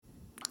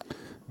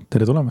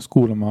Tere tulemast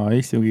kuulama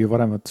Eesti kõige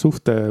paremat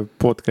suhte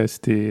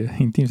podcasti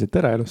intiimset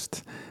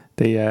eraelust.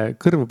 Teie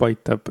kõrvu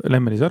paitab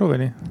Lemmelis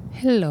Aruveli.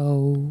 Hello.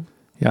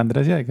 Ja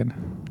Andres Jääger.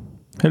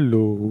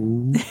 Hello.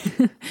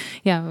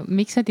 Ja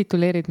miks sa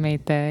tituleerid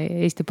meid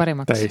Eesti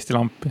parimaks? Täiesti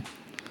lampi.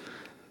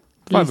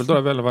 Vahepeal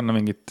tuleb jälle panna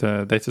mingit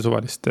täitsa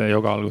suvalist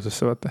joga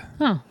algusesse, vaata.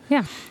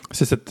 Jah.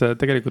 Sest et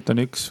tegelikult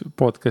on üks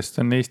podcast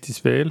on Eestis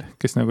veel,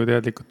 kes nagu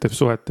teadlikult teeb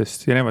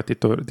suhetest ja nemad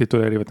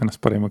tituleerivad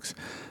ennast parimaks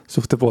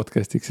suhte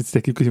podcastiks, et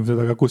tekib küsimused,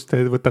 aga kust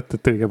te võtate,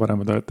 et kõige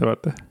paremad olete,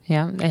 vaata?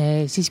 Ja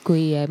siis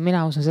kui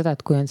mina usun seda,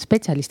 et kui on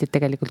spetsialistid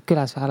tegelikult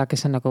külas vahela,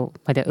 kes on nagu,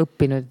 ma ei tea,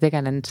 õppinud ja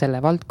tegelenud selle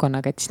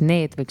valdkonnaga, et siis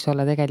need võiks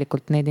olla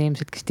tegelikult need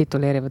inimesed, kes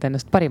tituleerivad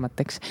ennast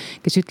parimateks,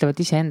 kes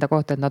ütlevad ise enda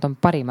kohta, et nad on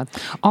parimad.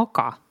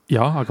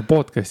 Aga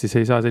podcastis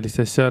ei saa sellist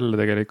asja olla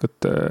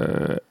tegelikult,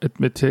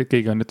 et see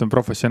keegi on, ütleme,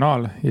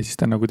 professionaal ja siis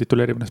ta nagu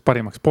tituleerib ennast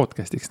parimaks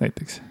podcastiks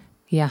näiteks.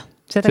 Jah,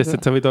 sest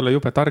et sa võid olla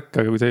jube tark,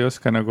 aga kui sa ei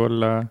oska nagu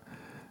olla,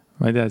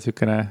 ma ei tea,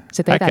 sükene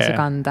seda edasi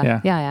kanda.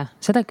 Ja,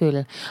 seda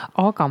küll.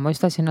 Aga ma just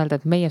tahtsin öelda,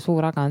 et meie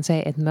suur aga on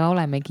see, et me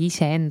olemegi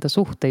ise enda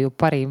suhte ju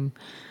parim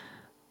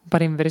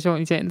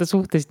versioon ise enda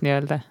suhtest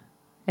nii-öelda.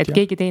 Et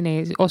keegi teine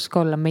ei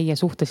oska olla meie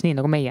suhtes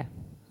nii nagu meie.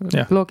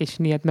 Logis,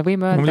 nii et me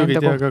võime öelda enda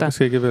kohta. Kas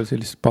keegi veel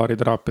sellist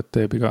baariteraapiat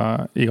teeb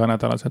iga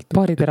nädalaselt?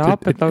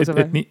 Baariteraapiat lausa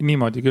või? Et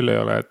niimoodi küll ei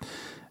ole,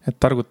 et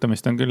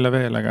targutamist on küll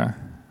veel,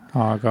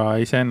 aga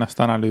ise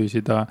ennast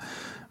analüüsida,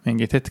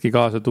 mingid hetki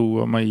kaasa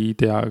tuua, ma ei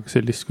tea,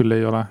 sellist küll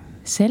ei ole.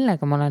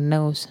 Sellega ma olen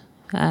nõus.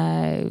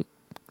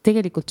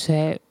 Tegelikult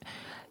see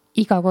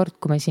iga kord,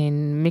 kui me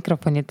siin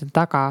mikrofonide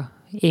taga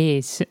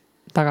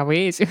või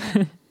ees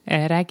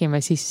räägime,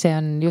 siis see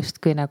on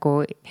justkui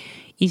nagu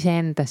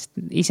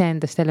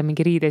iseendast jälle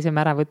mingi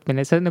riideseme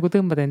äravõtmine. See nagu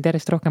tõmbad end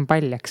järjest rohkem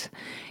paljaks.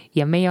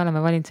 Ja meie oleme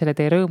valinud selle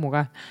tee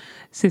rõõmuga,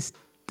 sest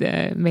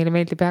meile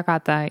meeldib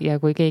jagada ja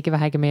kui keegi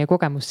vähegi meie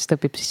kogemustest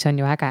õpib, siis see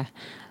on ju äge.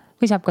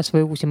 Või saab kas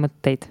või uusi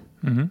mõtteid.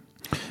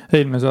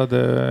 Eelmine saade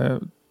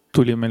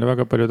tuli meile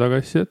väga palju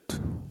tagasisidet.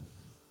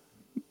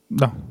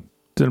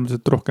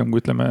 Tõenäoliselt rohkem kui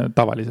ütleme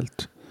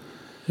tavaliselt.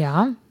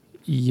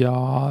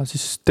 Ja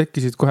siis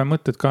tekkisid kohe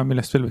mõtted ka,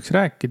 millest veel võiks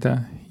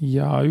rääkida.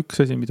 Ja üks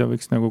asi, mida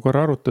võiks nagu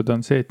korra arutada,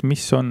 on see, et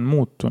mis on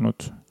muutunud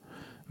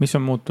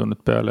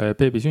peale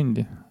beebi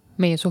sündi.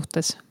 Meie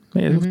suhtes,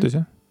 jah.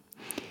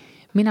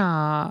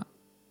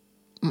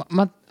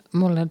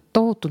 Mulle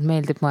tohutult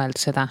meeldib mõelda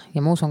seda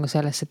ja ma usun ka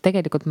sellest, et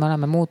tegelikult me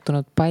oleme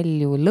muutunud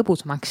palju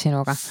lõbusamaks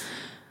sinuga.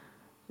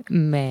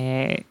 Me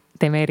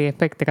teeme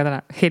eriefekte ka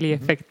täna,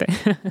 heliefekte.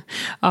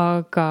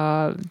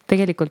 Aga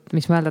tegelikult,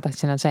 mis ma öelda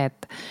tahtsin, on see,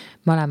 et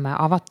me oleme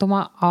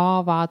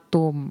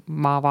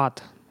avatuvamad.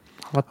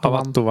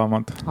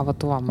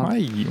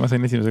 Ai, ma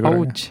sain esimese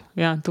korraga.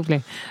 Ja, tubli.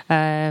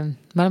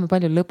 Me oleme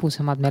palju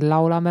lõbusamad, me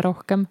laulame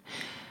rohkem,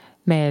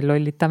 me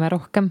lollitame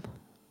rohkem,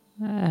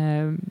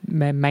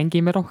 me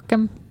mängime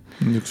rohkem.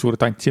 Üks suur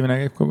tantsimine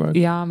käib kogu aeg.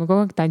 Ja, me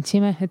kogu aeg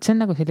tantsime, et see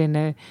on nagu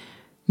selline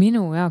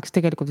minu jaoks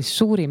tegelikult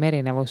suurim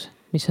erinevus,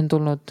 mis on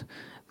tulnud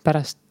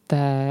pärast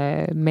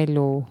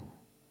Mellu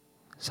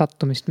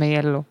sattumist meie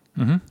ellu.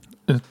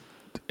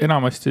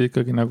 Enamasti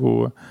ikkagi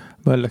nagu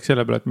mõeldaks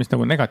selle peale, et mis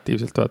nagu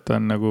negatiivselt vaata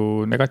on nagu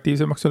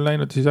negatiivsemaks on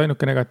läinud, siis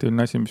ainuke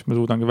negatiivne asi, mis ma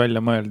suudangi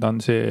välja mõelda,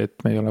 on see, et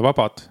me ei ole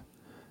vabad.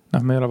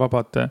 Me ei ole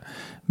vabad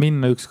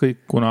minna ükskõik,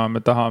 kuna me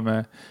tahame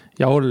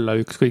ja olla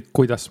ükskõik,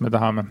 kuidas me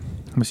tahame.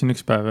 Ma siin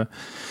üks päev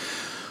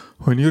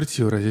on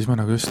Jürtsi juures, siis ma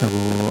nagu just nagu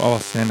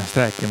avastasin ennast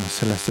rääkimas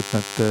sellest,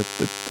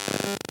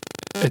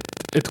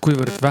 et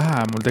kuivõrd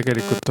vähe mul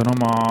tegelikult on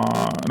oma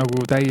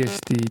nagu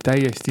täiesti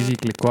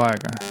isiklikku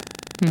aega.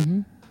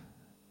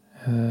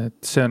 Et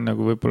see on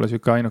nagu võib-olla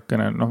siuke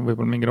ainukene,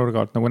 võib-olla mingi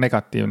nurga alt nagu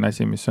negatiivne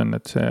asi, mis on,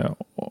 et see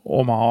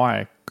oma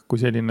aeg, kui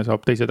selline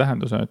saab teise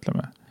tähenduse,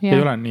 ütleme. Ei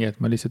ole nii, et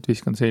ma lihtsalt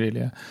viskan seilili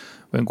ja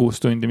võin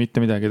 6 tundi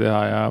mitte midagi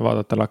teha ja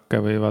vaadata lakke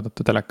või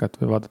vaadata telekat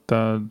või vaadata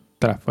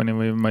telefoni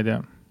või ma ei tea.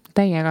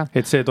 Täiega.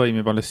 Et see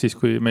toimib alles siis,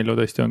 kui meil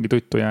tõesti ongi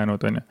tuttu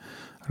jäänud, on ju.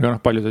 Aga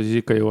palju sa siis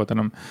ikka jõuad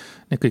enam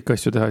neid kõik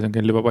asju teha, see on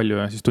kell juba palju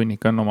ja siis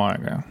tunnika on oma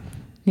aega.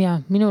 Ja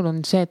minul on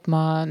see, et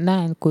ma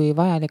näen, kui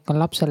vajalik on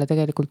lapsele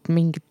tegelikult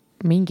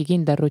mingi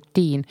kindel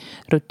rutiin.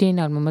 Rutiini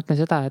all ma mõtlen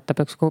seda, et ta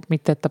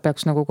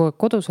peaks nagu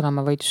kodus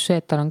olema, vaid just see,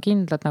 et tal on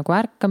kindlad nagu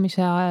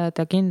ärkamise ajad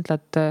ja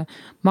kindlad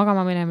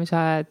magama minemise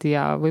ajad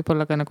ja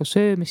võib-olla ka nagu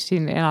söömist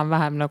siin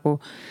enam-vähem nagu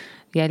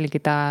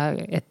jälgida,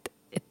 et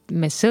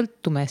me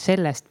sõltume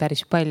sellest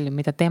päris palju,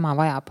 mida tema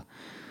vajab,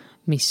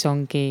 mis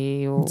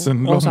ongi ju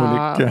osa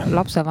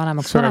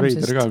lapsevanemaks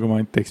olemisest. Väga veider ka, kui ma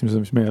ainult teeksime seda,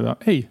 mis meie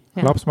tahame.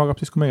 Laps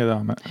magab siis, kui meie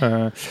tahame.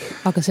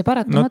 Aga see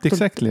paratamatult,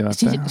 exactly,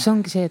 see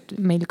ongi see, et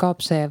meil kaob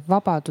see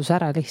vabadus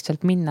ära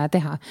lihtsalt minna ja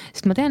teha.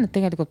 Sest ma tean, et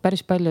tegelikult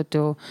päris paljud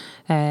ju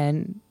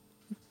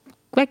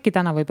äkki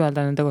täna võib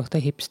öelda nende kohta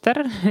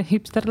hipster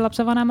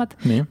lapsevanemad,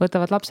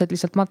 võtavad lapsed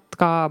lihtsalt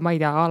matka, ma ei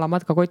tea, a la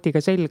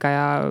matkakotiga selga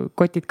ja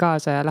kotid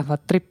kaasa ja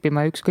lähevad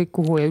trippima ükskõik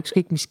kuhu ja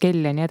ükskõik mis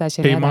kell ja nii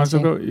edasi. Ei, ma olen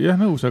suga jah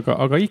nõus,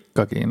 aga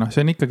ikkagi,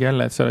 see on ikkagi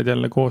jälle, et sa oled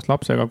jälle koos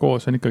lapsega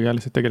koos, on ikkagi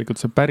jälle see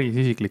tegelikult see päris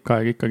isiklik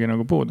aeg ikkagi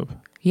nagu puudub.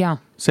 Jaa.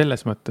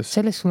 Selles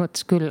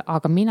mõttes küll,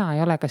 aga mina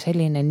ei ole ka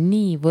selline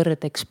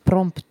niivõrd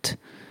eksprompt,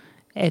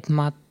 et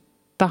ma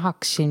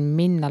tahaksin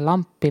minna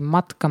lampi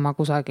matkama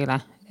kusagile.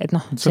 Et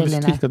sa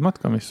lihtsalt kihtad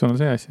matkamist, sul on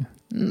see asi.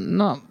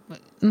 No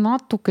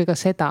natuke ka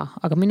seda,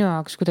 aga minu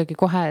jaoks kuidagi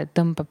kohe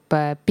tõmbab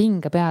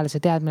pinge peale see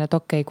teadmine, et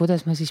okei,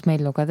 kuidas ma siis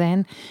Melluga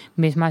teen,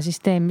 mis ma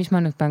siis teen, mis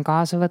ma nüüd pean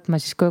kaasa võtma,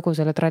 siis kogu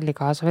selle tralli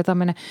kaasa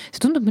vedamine.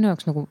 See tundub minu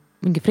jaoks nagu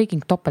mingi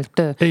freaking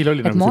topelttöö,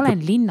 et ma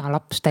olen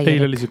linnalaps täielik.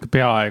 Eil oli siuke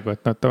peaaegu,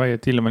 et tavai,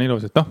 et ilm on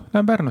ilus, et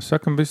lähen Pärnusse,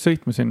 hakkame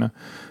sõitma sinna.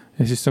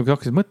 Ja siis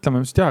hakkasid mõtlema,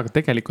 mis teha, aga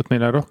tegelikult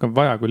meil on rohkem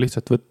vaja, kui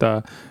lihtsalt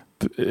võtta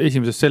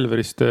esimesest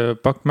Selverist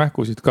pakk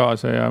mähkusid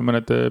kaasa ja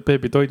mõned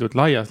beebitoidud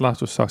laias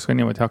laastus saaks ka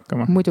niimoodi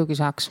hakkama. Muidugi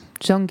saaks.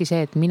 See ongi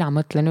see, et mina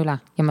mõtlen üle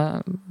ja ma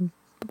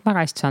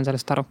väga hästi saan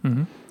sellest aru.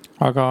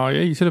 Aga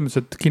ei, selles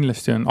mõttes, et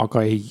kindlasti on,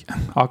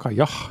 aga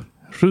jah,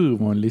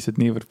 rõõm on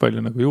lihtsalt niivõrd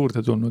palju nagu juurde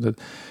tulnud,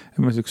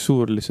 et ma üks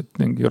suur lihtsalt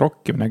mingi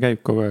rokkimine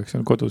käib kogu aeg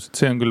seal kodus, et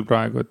see on küll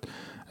praegu,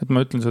 et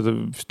ma ütlen seda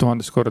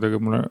 1000 korda,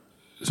 aga mulle,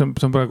 see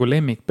on praegu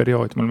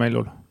lemmikperiood mul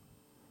Mellul.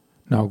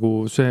 Nagu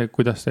see,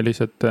 kuidas ta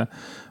lihtsalt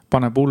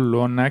paneb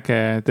hullu, on äge,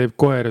 teeb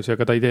koerusi,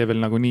 aga ta ei tee veel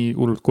nagu nii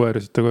hullult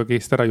koerusi, et ta kogu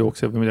eest ära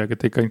jookseb või midagi,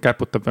 et ta ikka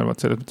käputab veel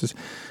selles mõttes.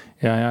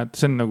 Ja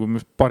see on nagu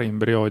parim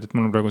periood, et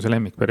mul on praegu see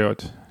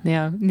lemmikperiood.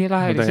 Ja nii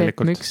lahe oli see,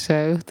 et me üks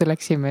õhtu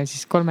läksime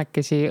siis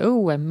kolmekesi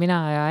õue, mina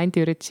ja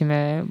Andi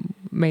üritasime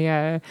meie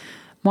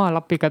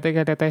maalapiga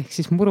tegeleda ehk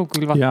siis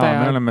murukülvata. Ja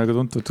me oleme ka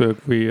tuntud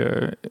kui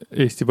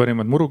Eesti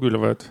parimad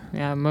murukülvajad.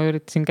 Ja ma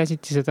üritasin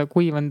käsitsi seda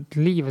kuivanud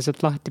liiva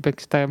sealt lahti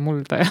peksta ja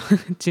mulda ja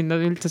sinna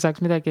üldse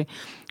saaks midagi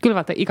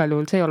külvata. Igal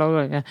juhul see ei ole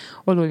oluline.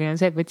 Oluline on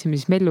see, et võtsime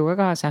siis Melluga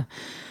kaasa.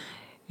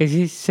 Ja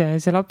siis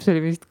see laps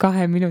oli vist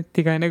 2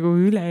 minutiga nagu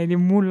üleni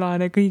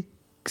mullane kõik.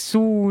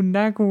 Suu,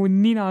 nägu,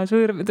 nina,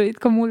 sõõrmed olid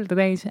ka mulda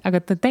täis, aga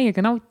ta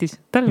täiega nautis.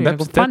 Tal oli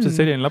nagu fun. Täpselt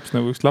selline laps,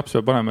 nagu üks laps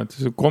peab olema, et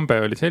kombe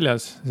oli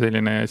seljas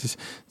selline ja siis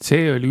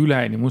see oli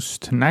üleni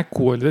must.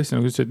 Nägu oli tõesti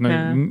nagu ütles, et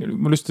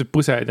mul just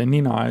põsed ja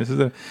nina ja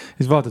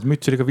siis vaatad,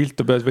 müts oli ka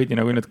viltu peas veidi,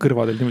 nagu need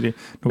kõrvad olid niimoodi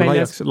nagu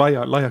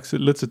laiaks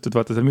lõtsutud,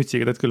 vaata seal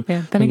mütsiga, tead küll.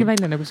 Ja, ta nägi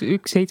välja nagu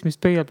 1-7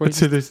 pöialpoisist.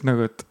 See tõesti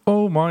nagu, et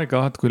oh my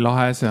god, kui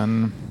lahe see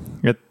on.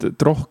 Et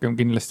rohkem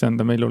kindlasti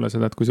anda Mellule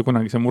seda, et kui see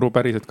kunagi see muru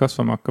päriselt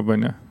kasvama hakkab,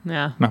 on ju.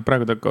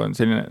 Praegu ta on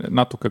selline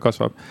natuke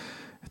kasvab.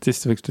 Et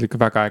siis võiks ikka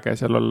väga äge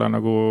seal olla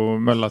nagu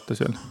möllata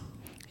seal.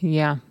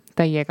 Ja,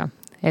 täiega.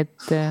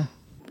 Et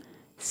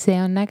see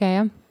on äge,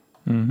 jah.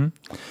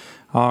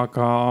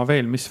 Aga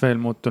veel, mis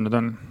veel muutunud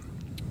on?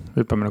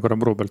 Hüppame korra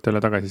muru pealt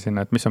jälle tagasi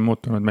sinna, et mis on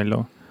muutunud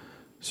Mellu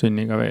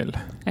sünniga veel?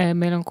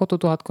 Meil on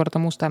kodu 1000 korda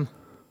mustem.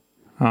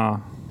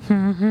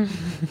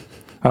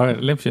 Aga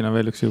Lempsil on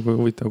veel üks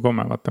huvitav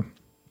komme, vaata.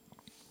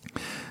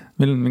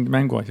 Meil on mingi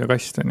mänguasja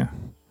kast, on ju.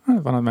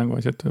 Vanad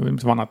mänguasjad või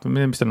mis vanad,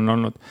 mis tal on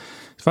olnud.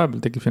 Siis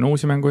vahepeal tekib siin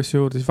uusi mänguasju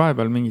juurde, siis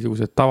vahepeal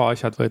mingisugused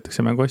tavaasjad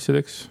võetakse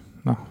mänguasjadeks.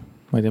 Ma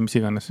ei tea, mis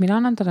iganes. Mina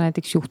annan talle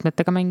näiteks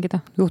juhtmetega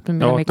mängida.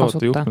 Juhtmed, mida me ei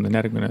kasuta. Juhtmed on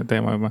järgmine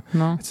teema juba.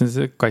 Et see on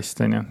see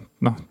kast, on ju.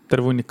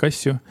 Terve hunnik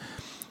asju.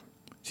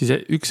 Siis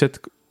üks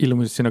hetk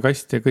ilmusid sinna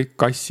kasti ja kõik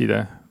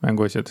kasside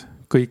mänguasjad.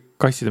 Kõik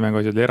kasside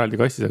mänguasjad oli eraldi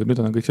kastis, aga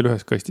nüüd on kõik seal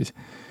ühes kastis.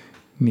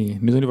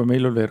 Nii, nüüd on juba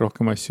meil veel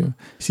rohkem asju.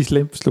 Siis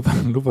Lemps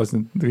lubas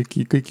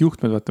kõik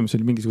juhtmed, vaata, mis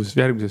oli mingisuguses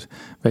järgmises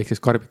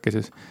väikses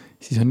karbikeses.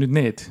 Siis on nüüd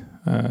need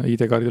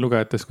ID-kaardi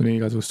lugejatest kuni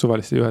igasugust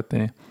suvaliste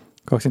juheteni.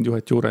 20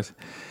 juhet juures.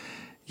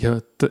 Ja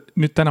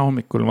nüüd täna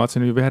hommikul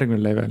vaatasin juba järgmine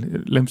level.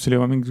 Lemps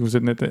oli juba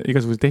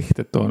igasugused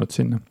tehted toonud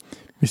sinna.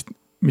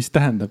 Mis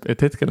tähendab,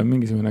 et hetkel on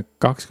mingisugune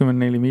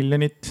 24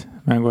 miljonit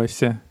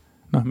mänguasja.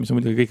 Mis on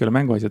muidugi kõik ole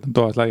mänguasjad on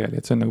toas laiali,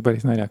 et see on nagu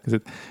päris naljakas,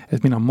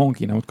 et mina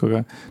mongina muudkuga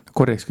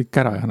korjaks kõik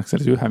ära ja annaks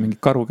selles ühe mingi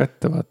karu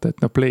kätte, vaata,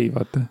 et play,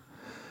 vaata.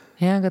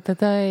 Ja, aga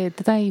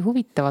teda ei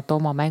huvita vaata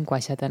oma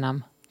mänguasjad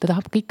enam. Ta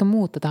tahab kõike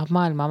muud, ta tahab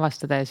maailma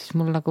avastada ja siis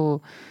mul nagu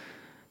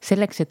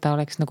selleks, et ta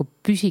oleks nagu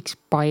püsiks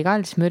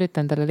paigal, siis ma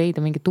üritan talle leida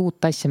mingit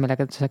uut asja,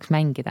 millega ta saaks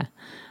mängida.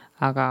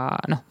 Aga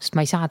sest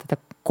ma ei saa teda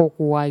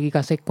kogu aeg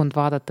iga sekund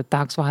vaadata, et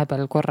tahaks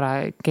vahepeal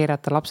korra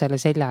keerata lapsele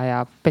selja ja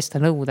pesta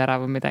nõud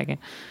ära või midagi.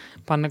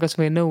 Panna kas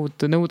või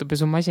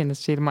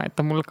nõudepesumasinasse ilma, et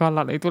ta mul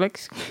kallal ei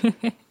tuleks.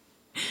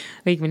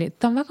 Õigmini,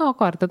 ta on väga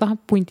agar, ta tahab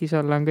puntis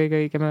olla, on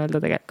kõige õigem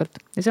öelda tegelikult.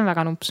 Ja see on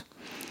väga numps.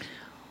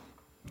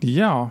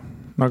 Jaa,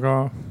 aga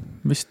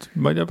vist,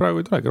 ma ei tea,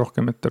 praegu ei tulegi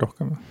rohkem ette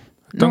rohkem.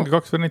 Ta ongi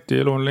 2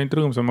 vernetti, elu on läinud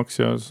rõõmsamaks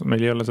ja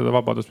meil ei ole seda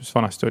vabadust, mis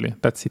vanasti oli.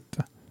 That's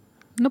it.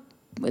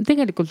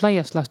 Tegelikult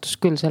laiast laastus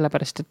küll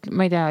sellepärast, et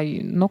ma ei tea,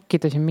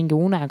 nokkida siin mingi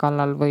une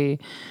kallal või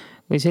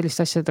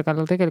sellist asjade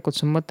kallal tegelikult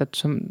see on mõtet,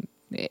 see on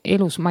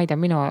elus, ma ei tea,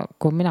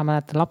 kui mina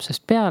mäletan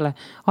lapsest peale,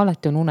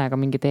 alati on unega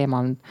mingi teema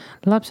on.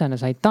 Lapsena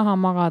sa ei taha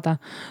magada,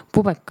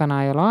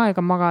 pubekana ei ole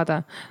aega magada,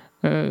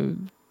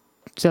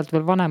 sealt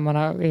veel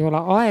vanemana ei ole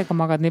aega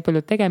magada, nii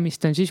palju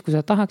tegemist on siis, kui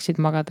sa tahaksid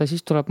magada,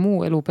 siis tuleb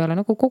muu elu peale,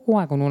 nagu kogu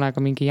aeg on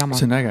unega mingi jama.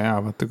 See on äge hea,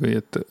 vaata kui,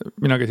 et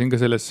mina käisin ka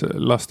selles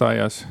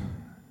lasteaias,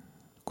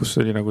 kus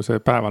oli nagu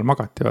see päeval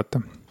magati,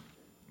 vaata.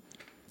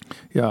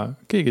 Ja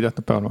keegi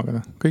tahtnud päeval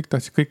magada. Kõik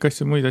tahtsid kõik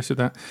asju, muid asju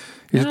teha.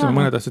 Ja siis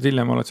mõned asjad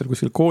hiljem oled seal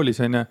kuskil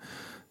koolis on ja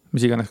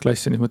mis iganes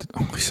klassi, siis mõtled,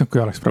 issand,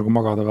 kui oleks praegu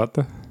magada,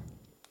 vaata.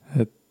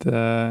 Et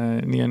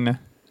nii on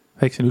jah.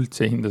 Väiksel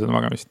üldse ei hinda seda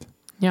magamist.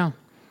 Jaa.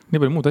 Nii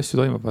palju muud asju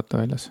toimub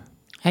vaata väljas.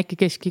 Äkki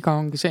keskiga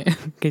ongi see,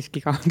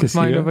 keskiga,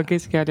 ma olen juba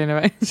keskealine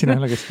või? Sina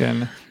ei ole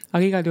keskealine.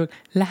 Aga igal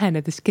juhul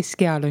lähenedes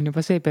keskeal on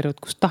juba see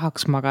periood, kus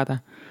tahaks magada.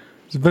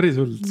 See on päris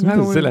hull,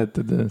 mida sa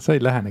seletad, sa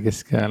ei lähene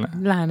keskeale.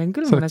 Lähenen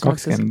küll. Sa oled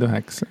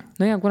 29.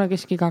 No ja kuna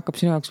keskiga hakkab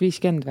sinu jaoks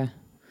 50 või?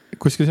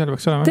 Kuskil seal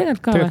peaks olema.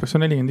 Tegelikult peaks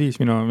on 45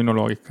 minu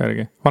loogika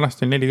järgi.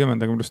 Vanasti on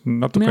 40, aga minust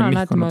natuke mina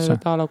nihkunud see.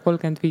 Mina näed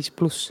 35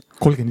 pluss.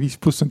 35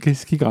 pluss on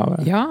keskiga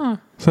või? Jaa.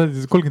 Sa oled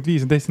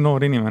 35 on täiesti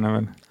noor inimene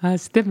veel.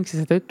 Sa tead, miks sa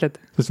seda ütled?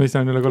 Sest ma ei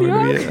saa üle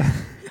 35.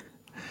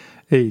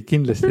 Ei,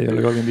 kindlasti ei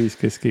ole 35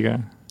 keskiga.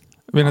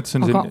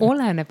 Aga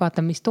oleneb,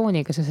 vaata, mis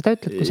tooniga sa seda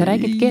ütled, kui sa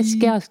räägid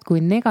keskeast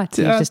kui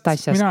negatiivsest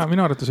asjast.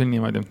 Minu arvates on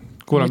niimoodi.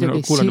 Kuula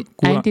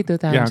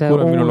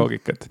minu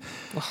loogikat.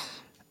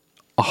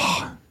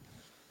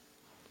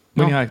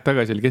 Mõni aeg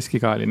tagasi oli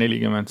keskiga oli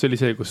 40. See oli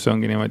see, kus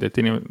ongi niimoodi, et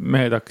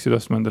mehed hakkasid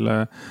ostma endale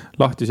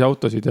lahtisi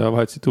autosid ja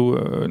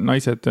vahetasid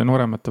naised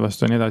nooremate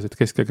vastu ja nii edasi, et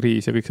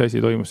keskekriis ja kõik see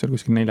asi toimus seal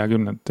kuskil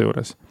 40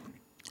 juures.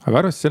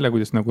 Aga arvestades selle,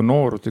 kuidas nagu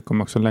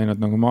nooruslikumaks on läinud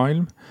nagu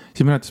maailm,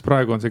 siis minu arvates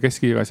praegu on see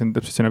keskiga siin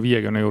täpselt sinna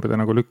 50 juurde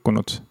nagu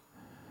lükkunud.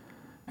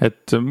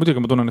 Et muidugi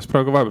ma tunnen ennast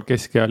praegu vahepeal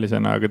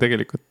keskealisena, aga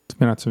tegelikult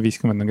minu arvates on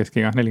 50 on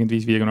keskiga,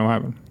 45-50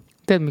 vahepeal.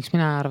 Tead, miks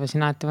mina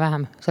arvasin alati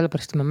vähem?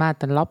 Sellepärast, et ma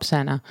mäletan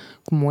lapsena,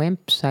 kui mu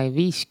emps sai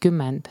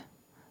 50,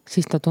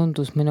 siis ta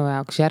tundus minu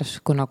jaoks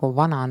järsku nagu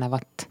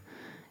vananevat.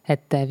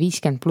 Et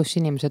 50 pluss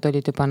inimesed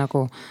olid juba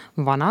nagu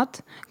vanad,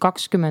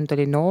 20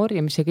 oli noor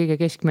ja mis see kõige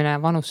keskmine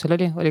vanus seal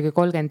oligi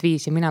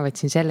 35 ja mina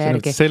võtsin selle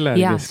järgi.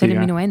 Ja see oli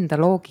minu enda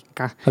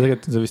loogika. Aga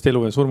tegelikult on see vist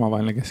elu ja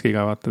surmavaheline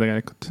keskiga vaata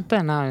tegelikult.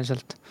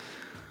 Tõenäoliselt.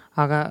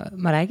 Aga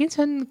ma räägin,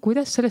 see on,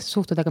 kuidas sellest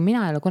suhtud, aga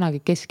mina ei ole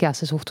kunagi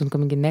keskeasse suhtunud ka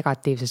mingi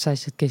negatiivses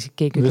asjad,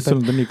 keegi ütleb. Sul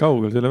on nii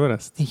kaugel selle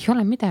pärast? Ei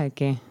ole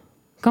midagi.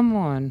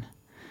 Come on.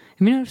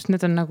 Minu arust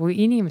need on nagu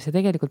inimese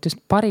tegelikult just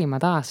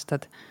parimad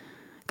aastad.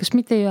 Kas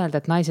mitte ei öelda,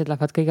 et naised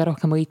lähevad kõige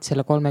rohkem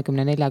õitsele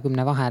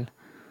 30-40 vahel?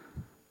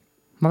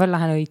 Ma veel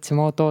lähen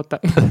õitsema, oota.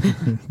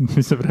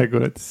 Mis sa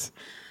praegu oled?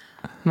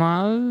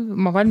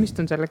 Ma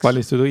valmistun selleks.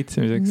 Valmistud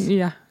õitsemiseks?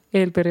 Jah,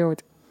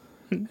 eelperiood.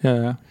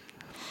 Ja.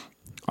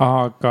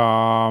 Aga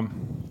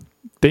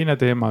teine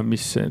teema,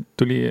 mis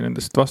tuli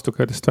nendest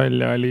vastukäidest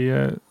välja, oli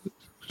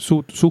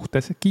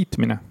suhtes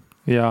kiitmine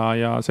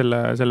ja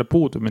selle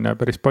puudumine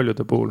päris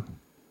paljude puhul.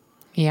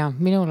 Ja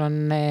minul on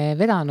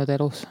vedanud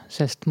elus,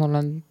 sest mul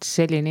on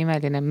selline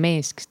imeline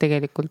mees, kes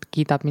tegelikult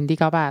kiidab mind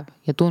iga päev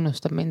ja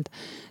tunnustab mind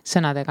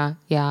sõnadega.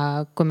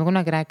 Ja kui me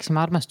kunagi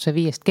rääkisime armastuse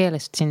 5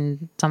 keelest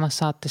siin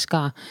samas saates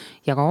ka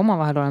ja ka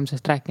omavahel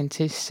olemisest rääkinud,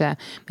 siis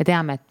me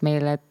teame, et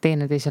meile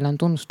teineteisele on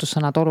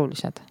tunnustussõnad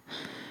olulised.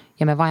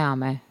 Ja me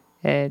vajame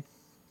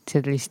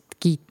sellist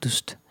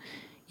kiitust.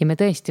 Ja me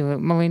tõesti,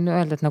 ma võin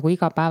öelda, et nagu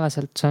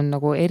igapäevaselt see on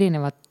nagu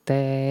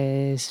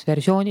erinevates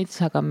versioonides,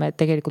 aga me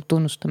tegelikult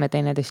tunnustame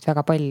teineteist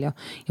väga palju.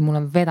 Ja mul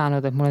on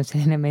vedanud, et mul on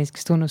selline mees,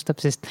 kes tunnustab,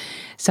 sest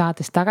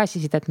saades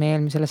tagasisidet meie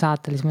eelmisele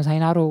saatele, siis ma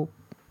sain aru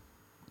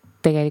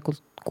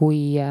tegelikult,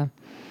 kui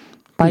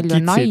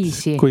palju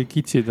naisi. Kui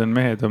kitsid on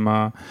mehed oma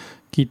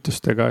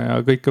kiitustega ja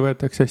kõike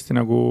võetakse hästi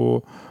nagu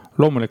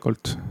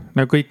loomulikult.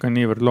 Nagu kõik on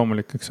niivõrd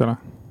loomulik, eks ole?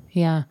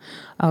 Ja,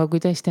 aga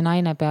kui tõesti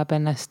naine peab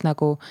ennast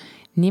nagu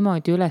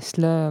niimoodi üles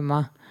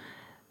lööma,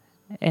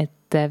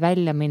 et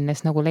välja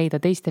minnes nagu leida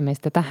teiste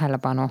meeste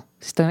tähelepanu,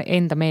 sest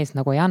enda mees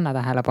nagu ei anna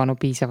tähelepanu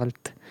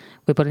piisavalt,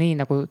 võib-olla nii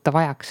nagu ta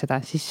vajaks seda,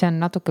 siis see on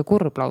natuke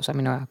kurb lausa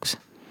minu jaoks.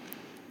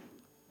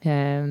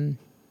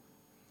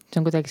 See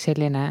on kuidagi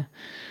selline,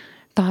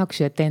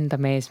 tahaks ju, et enda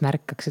mees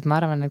märkaks, et ma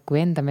arvan, et kui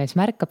enda mees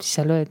märkab,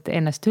 siis sa lööd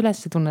ennast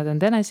üles, tunned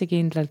end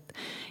enesekindlalt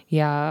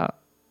ja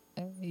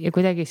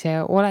kuidagi see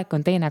olek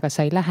on teine, aga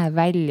sa ei lähe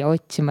välja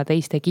otsima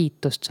teiste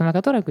kiitust. See on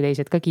väga tore, kui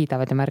teised ka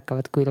kiidavad ja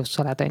märkavad, kui ilus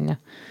sa oled, on ju.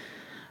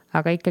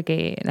 Aga ikkagi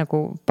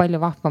nagu palju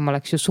vahvam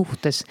oleks ju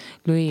suhtes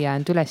lüüa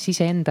end üles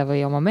iseenda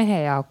või oma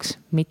mehe jaoks,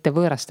 mitte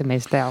võõraste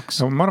meeste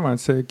jaoks. Ma arvan,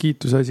 et see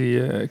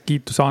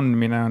kiituse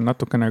andmine on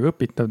natukene nagu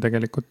õpitav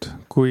tegelikult.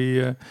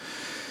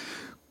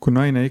 Kui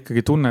naine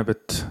ikkagi tunneb,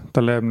 et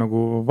tal jääb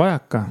nagu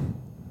vajaka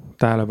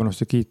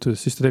tähelepanust ja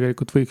kiitusest, siis ta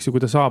tegelikult võiks ju,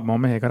 kui ta saab oma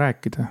mehega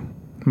rääkida.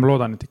 Ma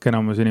loodan, et ikka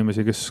enamus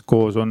inimesi, kes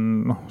koos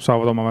on,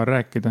 saavad omavahel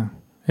rääkida.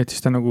 Et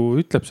siis ta nagu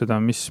ütleb seda,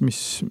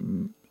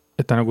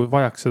 et ta nagu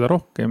vajaks seda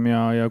rohkem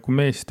ja kui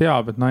mees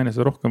teab, et naine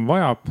seda rohkem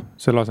vajab,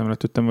 selle asemel,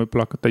 et ütleme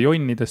võib-olla hakata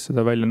jonnides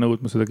seda välja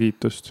nõudma seda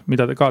kiitust,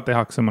 mida ka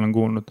tehakse, ma olen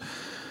kuulnud.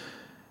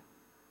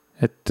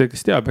 Et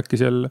kes teab,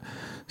 äkki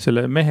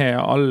selle mehe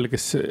all,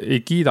 kes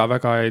ei kiida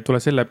väga, ei tule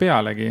selle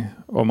pealegi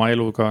oma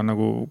eluga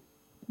nagu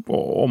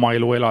oma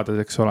elu elades,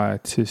 eks ole,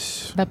 et siis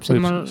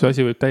see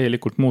asi võib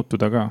täielikult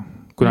muutuda ka,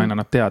 kui naine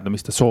annab teada,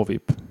 mis ta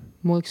soovib.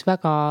 Mu üks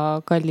väga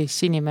kallis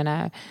inimene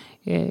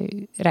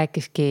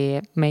rääkiski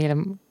meile,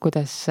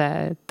 kuidas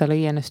ta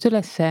lõi ennast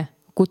ülesse,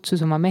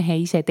 kutsus oma mehe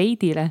ise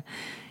teidile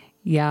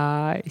ja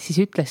siis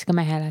ütles ka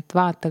mehele, et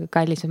vaata,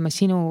 kallis, et ma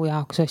sinu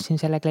jaoks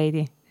ostsin selle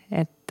kleidi.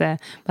 Et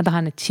ma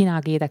tahan, et sina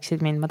kiidaksid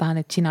mind, ma tahan,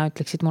 et sina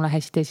ütleksid mulle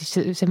hästi ja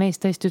siis see mees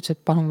tõesti ütles,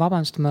 et palun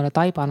vabandust, ma ei ole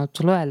taibanud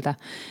sulle öelda,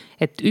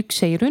 et üks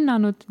ei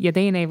rünnanud ja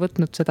teine ei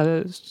võtnud seda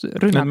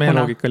rünnakuna. Meie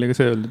loogika oli ka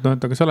see öeldud,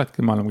 et aga sa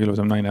oledki maailma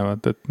ilusam naine,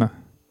 vaata,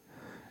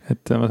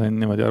 et ma sain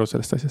niimoodi aru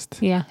sellest asjast.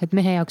 Jah, et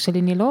mehe jaoks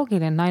oli nii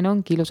loogiline, naine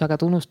ongi ilus, aga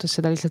ta unustas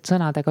seda lihtsalt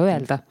sõnadega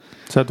öelda.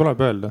 Seda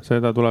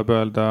tuleb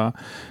öelda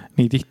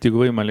nii tihti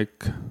kui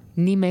võimalik.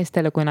 Nii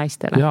meestele kui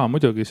naistele. Jaa,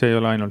 muidugi see ei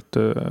ole ainult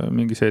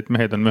mingi see, et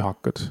mehed on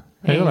mühakad.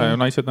 Ei ole,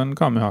 naised on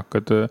ka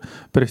mühakad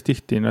päris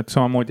tihti, nad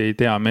samamoodi ei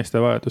tea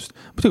meeste vajadust.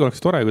 Muidugi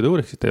oleks tore, kui te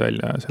uuriksite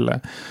välja selle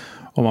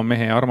oma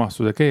mehe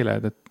armastuse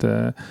keeled, et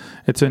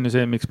see on ju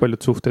see, miks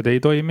paljud suhted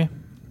ei toimi.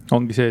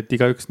 Ongi see, et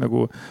igaüks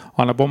nagu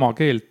annab oma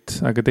keelt,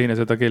 aga teine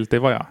seda keelt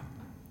ei vaja.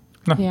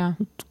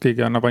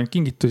 Keegi annab ainult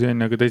kingitusi,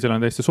 aga teisel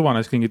on täiesti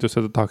suvanes kingitus,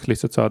 ta tahaks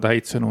lihtsalt saada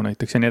häid sõnu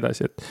näiteks ja nii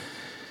edasi.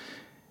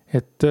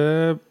 Et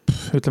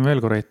ütleme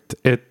veel kord,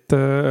 et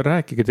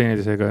rääkige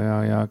teineteisega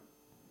ja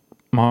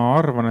ma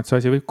arvan, et see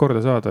asi võib korda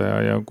saada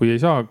ja kui ei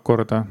saa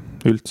korda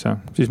üldse,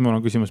 siis mul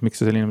on küsimus,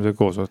 miks sa selle inimesega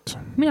koos oled?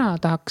 Mina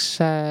tahaks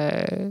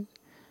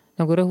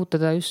nagu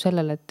rõhutada just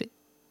sellele, et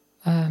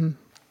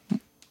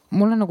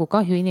mul on nagu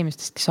kahju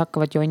inimestest, kes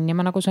hakkavad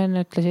jonnima, nagu sa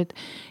enne ütlesid,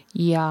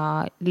 ja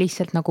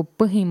lihtsalt nagu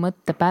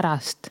põhimõtte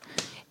pärast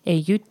ei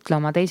ütle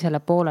oma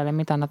teisele poolele,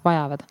 mida nad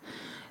vajavad.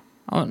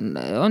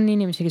 On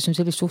inimesi, kes on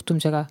sellist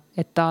suhtumisega,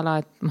 et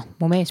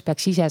mu mees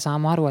peaks ise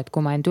saama aru, et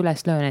kui ma end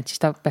üles löön, et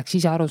siis ta peaks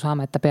ise aru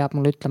saama, et ta peab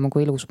mulle ütlema,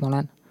 kui ilus ma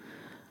olen.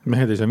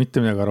 Mehed ei saa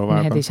mitte midagi aru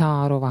vahepeal. Mehed ei saa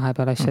aru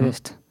vahepeal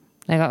asjadest.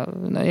 Ja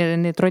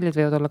need rollid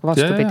võivad olla ka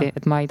vastupidi,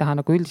 et ma ei taha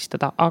nagu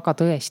üldistada, aga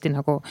tõesti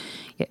nagu...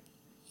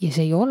 Ja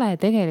see ei ole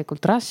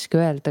tegelikult raske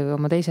öelda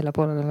oma teisele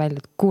poolele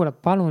välja, et kuule,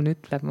 palun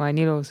ütle, et ma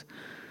olen ilus.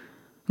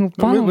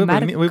 Palun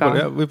märka.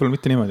 Võib-olla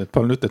mitte niimoodi, et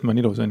palun ütle, et ma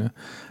olen ilus, on ju.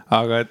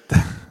 Aga et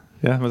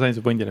jah, ma sain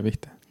su põndile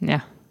pihta.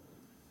 Jah,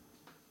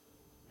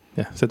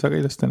 see on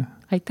väga ilustane.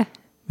 Aitäh.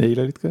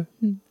 Eile olid ka.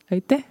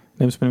 Aitäh.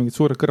 Neemis pani mingid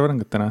suured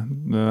kõrvarõngad täna,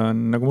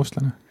 nagu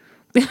mustlane.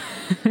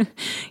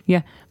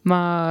 Jah,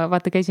 ma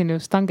käisin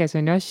just Tanges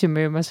on ju asju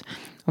müümas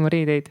oma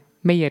riideid.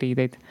 Meie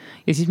riideid.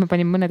 Ja siis ma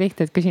panin mõned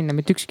ehteid ka sinna,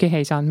 et üks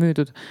kehe ei saanud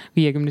müüdud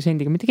 50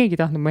 sendiga. Mitte keegi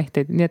tahtnud mu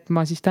ehteid. Nii et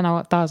ma siis täna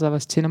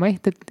taasavastasin oma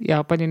ehted ja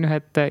panin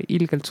ühed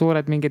ilgelt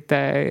suured mingid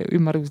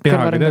ümmargused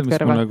kõrvarõngad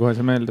kõrva. Mulle kohe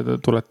see meelde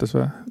tuletas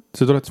või?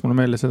 See tuletas mulle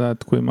meelde seda,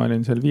 et kui ma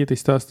olin seal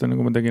 15 aastane,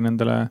 kui ma tegin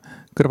endale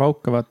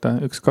kõrvaauke, vaata,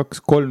 1,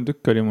 2, 3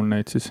 tükki oli mul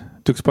neid siis.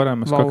 Üks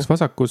paremas, 2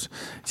 vasakus.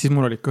 Siis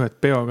mul olid ka ühed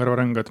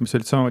peokõrvarõngad, mis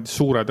olid samamoodi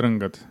suured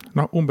rõngad.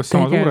 Umbes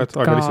sama suured,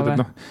 aga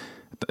lihtsalt,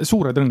 et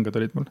suured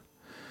rõngad olid mul.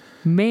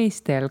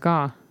 Meestel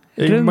ka.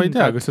 Ei, ma ei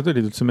tea, kas need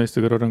olid üldse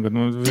meeste kõrvarõngad.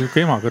 Mul võiks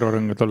ema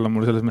kõrvarõngad olla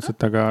mul selles mõttes,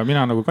 et aga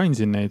mina nagu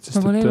kansin neid.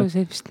 Ma pole elu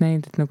sellist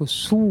näinud, et nagu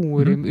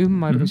suuri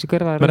ümmargusi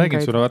kõrvarõngaid. Ma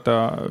räägin sulle, vaata,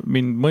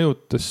 mind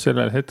mõjutas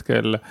sellel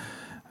hetkel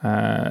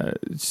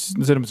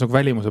selles mõttes nagu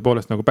välimuse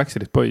poolest nagu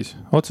Backstreet Boys,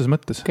 otses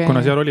mõttes. Okay.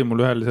 Kuna seal oli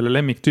mul ühel selle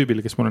lemmiktüübil,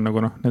 kes mulle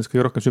nagu nendest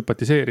kõige rohkem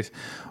sümpatiseeris,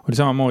 oli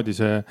samamoodi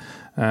see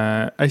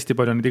hästi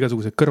palju neid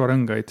igasuguseid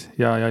kõrvarõngaid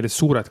ja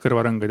suured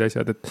kõrvarõngaid ja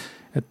asjad,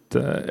 et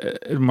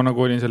ma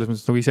nagu olin selles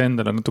mõttes nagu ise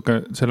endale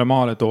natuke selle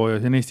maale tooja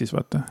siin Eestis,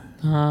 vaata.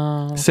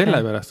 Okay. Selle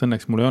pärast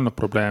õnneks mul ei olnud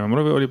probleeme.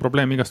 Mul oli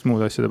probleem igast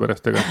muud asjade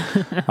pärast,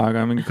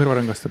 aga mingi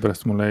kõrvarõngaste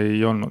pärast mul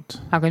ei olnud.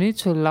 Aga nüüd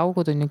sul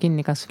augud on ju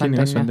kinni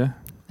kasvanud, jah.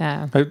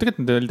 Aga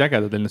tegelikult need olid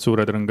ägedad need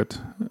suured rõngad.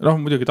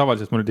 Muidugi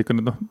tavaliselt mul olid ikka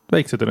need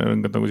väiksed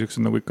rõngad, nagu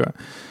siuksed nagu ikka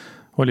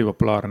oli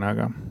populaarne,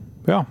 aga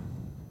jaa.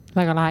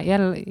 Väga lahe.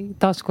 Jälle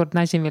taaskord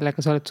asi,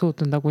 millega sa oled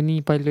suutnud nagu nii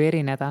palju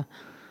erineda.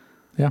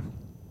 Jah.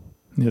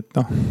 Nii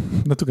et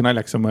natuke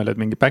naljaks on mõelda,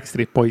 et mingi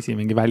Backstreet Boysi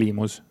mingi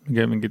välimus,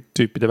 mingi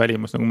tüüpide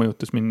välimus nagu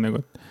mõjutas mind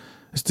nagu,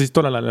 sest siis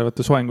tollel ajal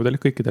vaata soengud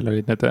olid kõikidel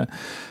olid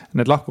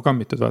need lahku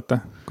kammitud, vaata,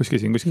 kuskil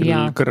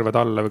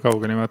kõrvade alla või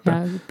kaugeni, vaata.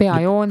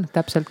 Peajoon,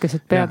 täpselt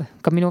keset pead,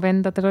 ka minu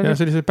vendadel oli. Ja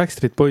see oli see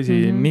Backstreet Boysi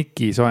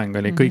Niki soeng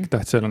oli, kõik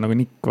tahtsid seal on nagu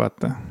Nick,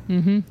 vaata.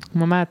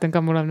 Ma mäletan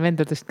ka, mul on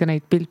vendadest ka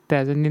neid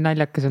pilte ja see on nii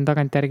naljakas on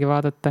tagantjärgi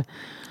vaadata.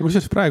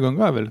 Kusjuures praegu on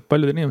ka veel,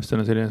 paljudel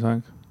inimestel on selline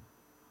soeng.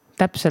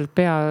 Täpselt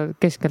pea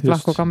keskelt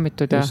lahku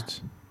kammitud ja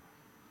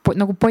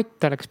nagu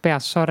pott oleks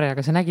peas, sorry,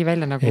 aga see nägi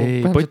välja nagu... Ei,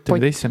 pott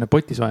oli teissene,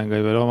 potisoeng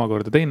oli veel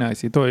omakorda teine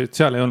asi.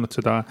 Seal ei olnud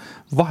seda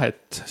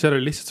vahet, seal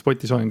oli lihtsalt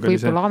potisoeng.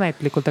 Võib-olla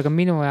ametlikult, aga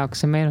minu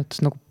jaoks see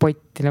meenutas nagu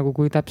potti, nagu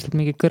kui täpselt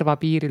mingi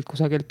kõrvapiirilt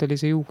kusagilt oli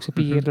see juukse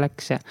piir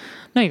läks ja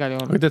no igal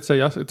juhul. Aga tead,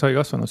 sa ei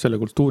kasvanud selle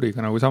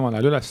kultuuriga nagu samal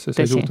ajal üles, sa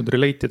ei suutnud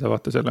relate'ida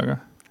vaata sellega.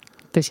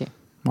 Tõsi.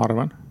 Ma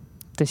arvan.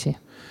 Tõsi.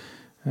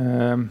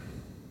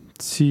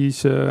 Siis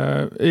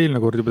eelne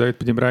kord juba tegelikult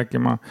pidime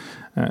rääkima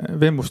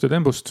Vembust ja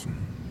Tembust,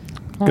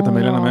 keda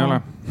meil enam ei ole.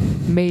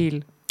 Meil.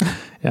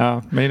 Ja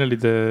meil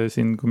olid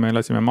siin, kui me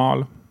elasime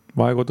maal,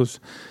 vaekodus,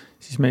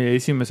 siis meie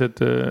esimesed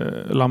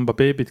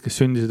lambabeebid, kes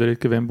sündisid,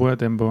 olidki Vembu ja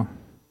Tembu.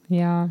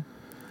 Ja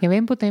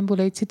Vembu-Tembu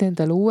leidsid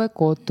endale uue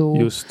kodu.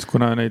 Just,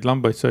 kuna neid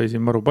lambaid sai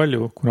siin maru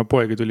palju, kuna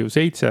poegi tuli ju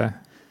 7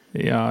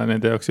 ja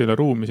nende jaoks ei ole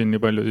ruumi siin nii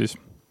palju, siis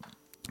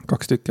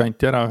 2 tükki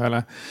anti ära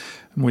ühele.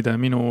 Muide,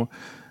 minu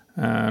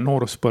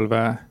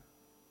nooruspõlve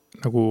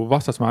nagu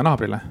vastasmaja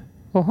naabrile.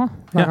 Oho,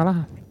 väga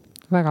lahe.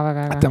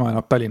 Väga. Tema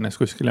elab Tallinnas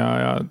kuskil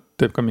ja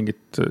teeb ka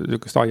mingit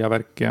sükest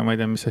aiavärki ja ma ei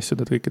tea, mis asju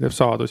ta kõike teeb,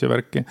 saadus ja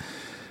värki.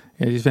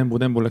 Ja siis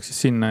Vembu-Tembu läks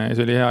siis sinna ja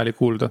see oli hea oli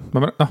kuulda.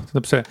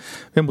 See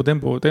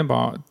Vembu-Tembu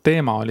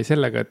teema oli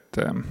sellega, et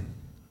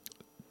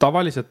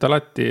tavaliselt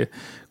alati,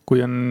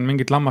 kui on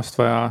mingit lammast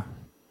vaja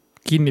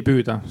kinni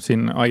püüda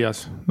siin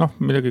aias,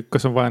 midagi,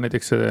 kas on vaja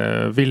näiteks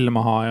vill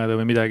maha ajada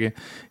või midagi,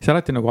 siis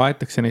alati nagu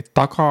aetakse neid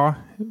taga,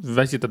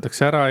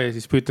 väsitatakse ära ja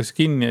siis püütakse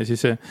kinni ja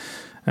siis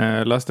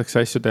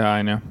lastakse asju teha.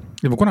 Ja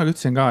ma kunagi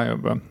ütlesin ka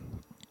juba,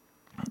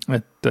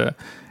 et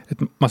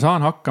ma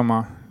saan hakkama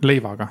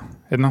leivaga,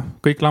 et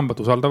kõik lambad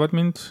usaldavad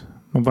mind,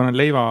 ma panen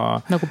leiva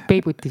nagu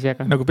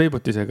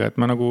peibutisega, et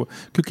ma nagu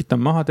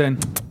kükitan maha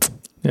teen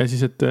ja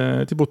siis, et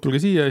tibud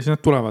tulge siia ja siis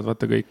nad tulevad,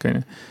 vaata kõik.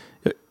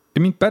 Ja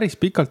mind päris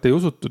pikalt ei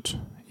usutud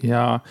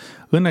ja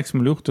õnneks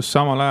mul juhtus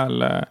samal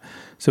ajal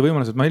see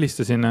võimalus, et ma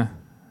helistasin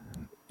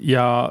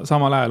ja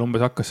samal ajal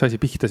umbes hakkas see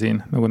asi pihta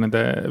siin, nagu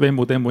nende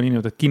Vembu-Tembu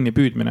niinimetatud kinni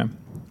püüdmine.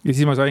 Ja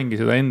siis ma saingi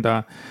seda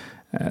enda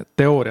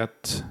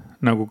teooriat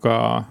nagu ka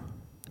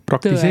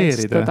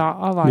praktiseerida. Tõestada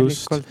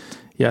avalikult. Just,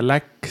 ja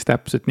läks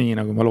täpselt nii,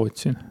 nagu ma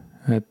lootsin.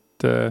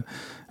 Et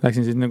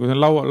läksin siis nagu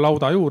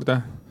lauda juurde,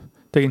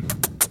 tegin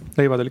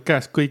leivad olid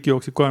käes, kõik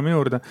jooksid kohe minu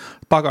juurde,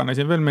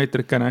 taganesin veel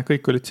meetrikene,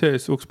 kõik olid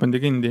sees, uks pandi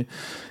kindi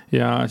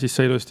ja siis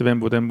sai ilusti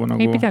Vembu-Tembu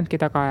nagu... Ei pidanud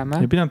taga ajama?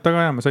 Ei pidanud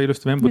taga ajama, sai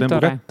ilusti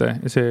Vembu-Tembu kätte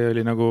ja see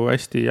oli nagu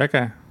hästi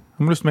äge.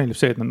 Mulle just meeldib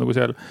see, et nad nagu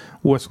seal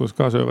uues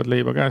ka söövad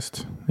leiba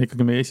käest.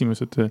 Ikkagi meie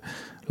esimesed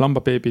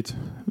lambabeebid.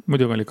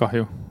 Muidugi oli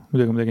kahju.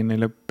 Muidugi ma tegin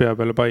neile pea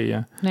peale pai.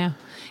 Ja.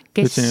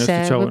 Kes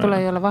võib-olla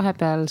ei ole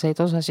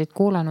vahepealseid osasid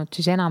kuulanud,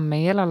 siis enam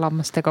me ei ela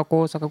lammastega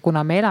koos, aga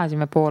kuna me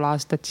elasime pool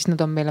aastat, siis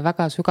nad on meile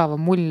väga sügava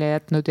mulje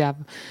jätnud ja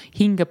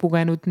hinge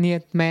pugenud, nii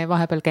et me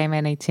vahepeal käime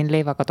neid siin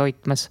leivaga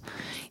toitmas.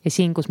 Ja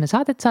siin, kus me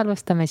saadet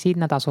salvestame,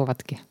 siin nad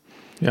asuvadki.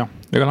 Jah,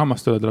 ega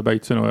lammastele tuleb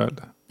häid sõnu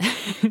öelda.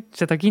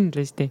 Seda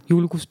kindlasti,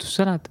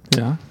 julgustussõnad.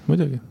 Jah,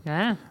 muidugi.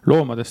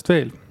 Loomadest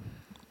veel.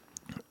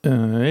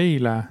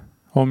 Eile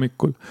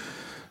hommikul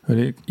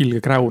oli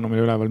ilge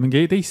kräunumine üleval,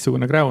 mingi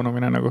teistsugune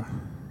kräunumine nagu.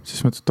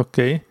 Siis mõtlesin, et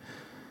okei.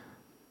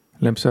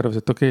 Lemps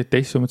arvas, et okei,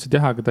 teistsugune mõtlesin, et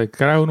jah, aga ta ei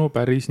kräunu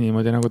päris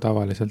niimoodi nagu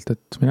tavaliselt,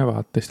 et mine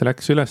vaata. Siis ta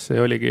läks üles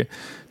ja oligi,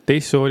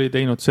 teissu oli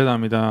teinud seda,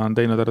 mida on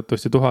teinud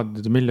arvatavasti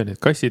tuhanded miljonid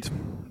kassid.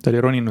 Ta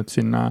oli roninud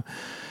sinna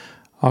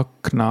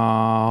akna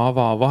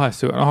ava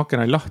vahesse,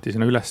 aken oli lahti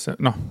sinna üles,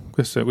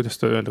 kuidas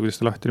ta öelda, kuidas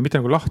ta lahti oli, mitte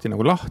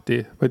nagu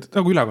lahti, vaid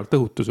nagu ülevalt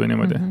õhutus või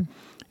niimoodi.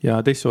 Ja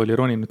teissu oli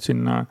roninud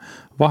sinna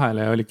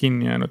vahele ja oli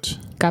kinni jäänud.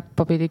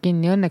 Käppa pidi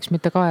kinni, õnneks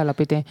mitte kaela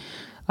pidi,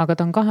 aga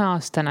ta on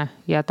 2-aastane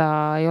ja ta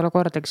ei ole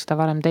kordagi seda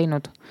varem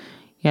teinud.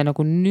 Ja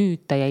nagu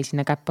nüüd ta jäi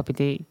sinna käppa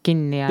pidi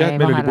kinni ja jäi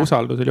meil vahele. Oli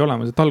usaldus oli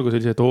olemas, et algus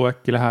oli see, et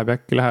äkki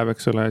läheb,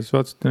 eks ole. Ja siis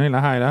vaatasid, et ei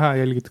lähe,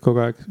 jälgid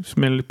kogu aeg. Siis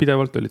meil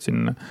pidevalt olid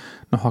siin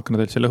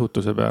aknad olid seal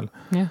õhutuse peal.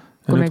 Ja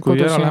nüüd,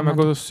 kui ära läheme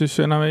kodus, siis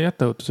enam ei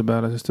jätta õhutuse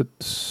peale, sest et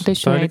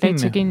Tessu jäi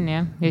täitsa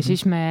kinni. Ja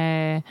siis me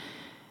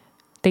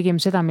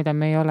tegime seda, mida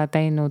me ei ole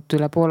teinud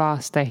üle pool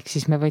aasta, ehk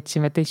siis me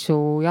võtsime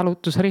Tessu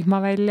jalutusrihma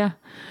välja.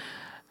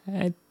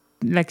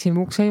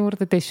 Läksime ukse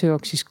juurde, Tessu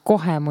jooksis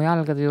kohe mu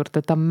jalgade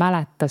juurde, ta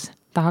mäletas.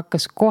 Ta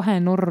hakkas kohe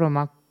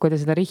nurruma, kui ta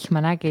seda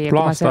rihma nägi.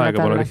 Plaast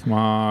aega pole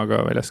rihmaga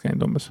väljas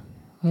käinud umbes.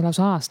 Või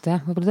lausa aasta, jah,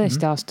 võib-olla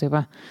tõesti aasta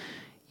juba.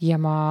 Ja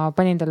ma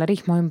panin talle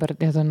rihma ümber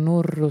ja ta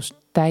nurrus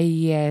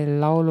täiel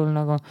laulul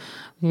nagu.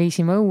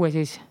 Viisime õue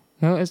siis.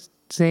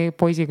 See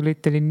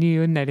poisikülütt oli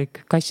nii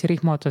õnnelik. Kass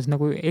rihma otsas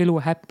nagu elu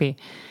happy.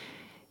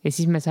 Ja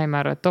siis me saime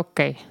aru, et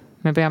okei,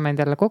 me peame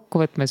endale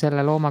kokku võtma, selle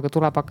loomaga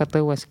tuleb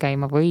hakata õues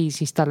käima või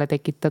siis talle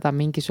tekitada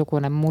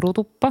mingisugune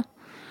murutuppa.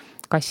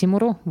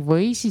 Kassimuru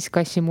või siis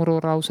kassimuru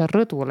lausa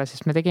rõdule,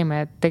 sest me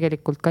tegime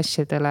tegelikult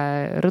kassidele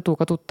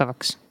rõduga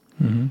tuttavaks.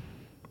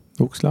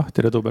 Uks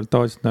lahti rõdu pealt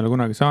tavaliselt näile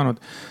kunagi saanud.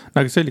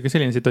 Aga see oli ka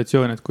selline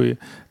situatsioon, et kui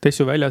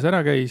Tessu väljas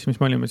ära käis, mis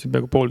me olime siin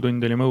peaaegu pool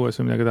tundi olime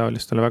õues või midagi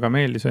taolist, talle väga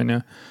meeldis on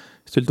ja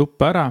siis tuli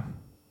tuppa ära.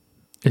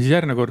 Ja siis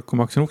järgmine kord, kui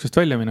ma hakkasin uksest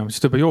välja minema,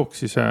 siis ta juba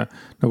jooksis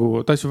nagu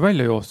ta juba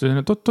välja joosta.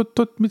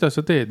 Oot, mida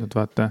sa teed nüüd,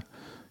 vaata?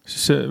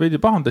 Siis veidi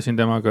pahandasin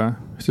temaga.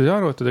 Siis ta sai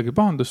aru, et ta tegi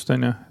pahandust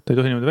on ja ta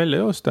ei tohi niimoodi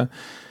välja joosta.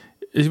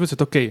 Ja siis mõtlesin,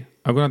 et okei,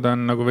 aga kuna ta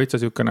on nagu veitsa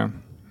sihukene,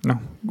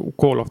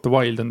 Call of the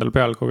Wild on tal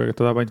peal kogu aeg, et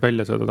ta tahab ainult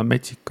välja saada, ta on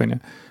metsik, on ja.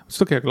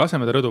 Mõtlesin, okei, aga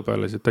laseme ta rõdu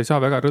peale, et ta ei saa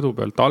väga rõdu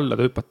pealt alla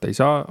tõipata, ei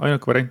saa.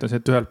 Ainuke variant on see,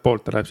 et ühelt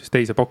poolt ta läheb siis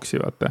teise boksi,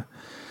 vaata.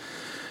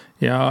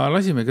 Ja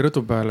lasimegi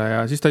rõdu peale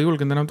ja siis ta ei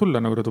julgenud enam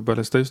tulla nagu rõdu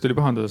peale, sest ta just oli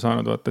pahandada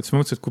saanud, vaata. Et siis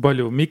ma mõtlesin, et kui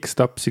palju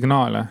mixed up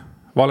signaale,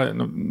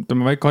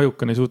 tema väike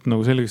hajukan ei suutnud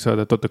nagu selgeks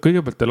saada, et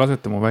kõigepealt te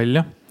lasete mu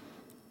välja.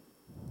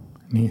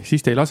 Nii,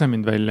 siis te ei lase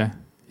mind välja.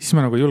 siis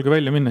ma nagu ei julge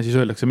välja minna, siis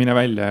öeldakse mine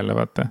välja jälle,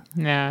 vaata.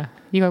 Jaa,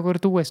 iga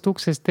kord uuest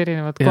uksest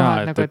erinevad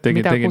kohad, nagu, et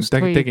mida kust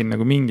võib. Tegin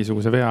nagu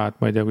mingisuguse vea, et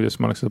ma ei tea, kuidas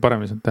ma oleks seda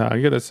paremini saanud teha.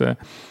 Igatahes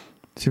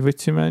siis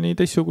võtsime nii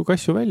Tessu kui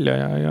Kassu välja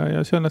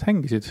ja seal nad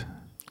hängisid.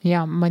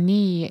 Ja ma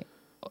nii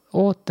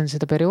ootan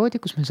seda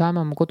perioodi, kus me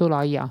saame oma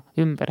kodulaia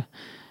ümber.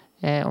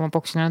 Oma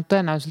boksina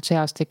tõenäoliselt see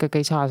aasta ikkagi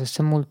ei saa, sest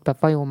see muld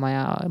peab vajuma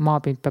ja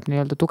maapind peab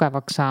nii-öelda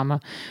tugevaks saama.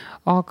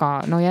 Aga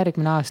no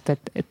järgmine aasta,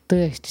 et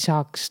tõesti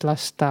saaks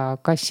lasta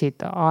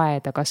kassid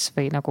aeda kas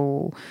või nagu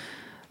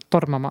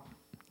tormama.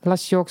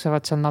 Las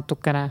jooksevad seal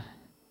natukene,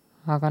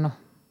 aga noh,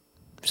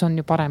 see on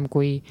ju parem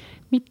kui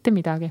mitte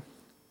midagi.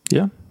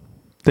 Jah,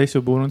 Tessu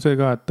puhul on see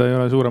ka, et ta ei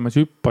ole suuremas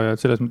hüppaja, et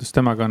selles mõttes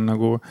temaga on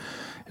nagu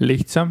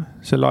lihtsam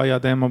selle aia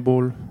teema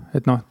puhul,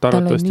 et noh, tal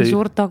on nii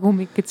suur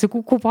tagumik, et see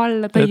kukub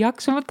alla, ta ei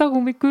jaksa oma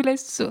tagumikku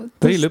üles tõsta.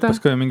 Ta ei lõppes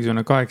ka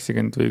mingisugune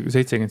 80 või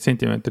 70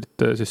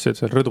 sentimeetrit siis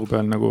seal rõdu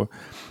peal nagu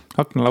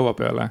aknalaua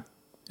peale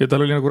ja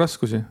tal oli nagu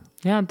raskusi.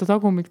 Ja ta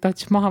tagumik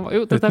tahtis maha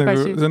vajuta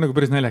tagasi. Nagu, see on nagu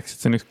päris näljaks, et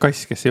see on üks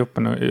kass, kes ei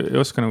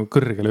oska nagu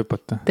kõrgele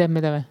hüpata. Tead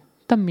mida või?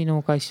 Ta on minu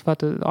kass,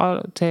 vaata,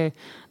 see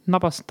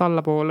nabast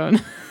allapoole on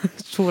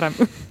suurem.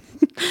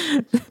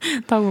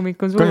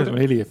 Tagumik on suur. Kahjus on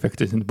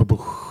heliefekti, see on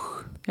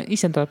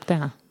ise tuleb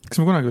teha. Kas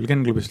me kunagi veel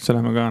Ken-klubist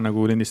oleme ka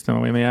nagu lindistama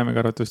või me jääme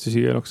ka arvatavasti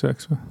siia eluks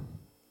üheks või?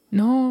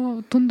 No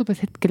tundub, et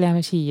hetkel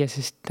jääme siia,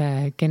 sest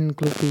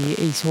Ken-klubi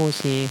ei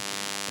soosi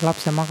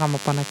lapse magama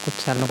panekut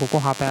seal nagu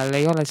koha peal.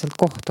 Ei ole sealt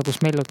kohta, kus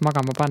mellud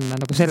magama panna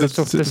nagu selles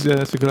suhtes.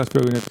 See kõlas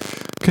praegu nii, et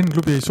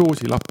Ken-klubi ei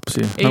soosi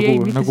lapsi. Ei,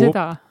 mitte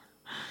seda.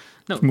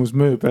 No. Muus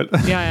mööbel.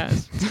 Ja.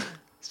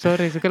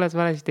 Sorry, see kõlas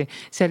valesti.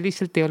 Seal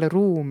lihtsalt ei ole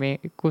ruumi,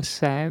 kus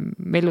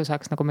mellu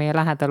saaks nagu meie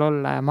lähedal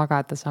olla ja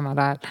magada samal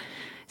ajal.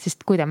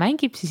 Sest kui ta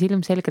mängib, siis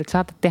ilmselgelt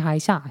saadet teha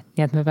ei saa.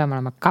 Nii et me peame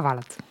olema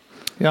kavalad.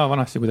 Ja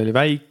vanasti, kui ta oli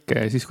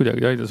väike, siis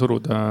kuidagi aida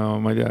suruda,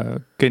 ma ei tea,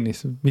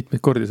 Kennis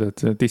mitmeid kordi sa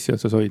oled tissi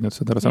otsas hoidnud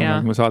seda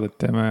samal, kui me saadet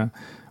teeme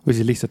või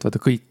siis lihtsalt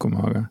vaata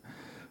kõikuma, aga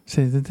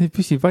see ei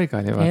püsi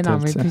paigali.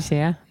 Enam ei püsi,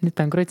 jah.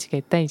 Nüüd on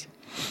krutsikeid täis.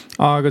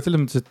 Aga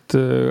selles mõttes,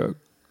 et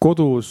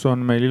kodus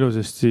on meil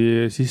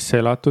ilusasti sisse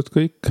elatud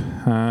kõik.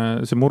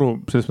 See muru,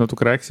 sellest me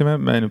natuke rääksime,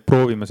 me nüüd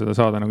proovime seda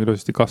saada nagu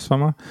ilusasti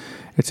kasvama.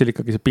 Et seal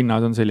ikkagi see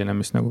pinnas on selline,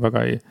 mis nagu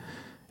väga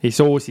ei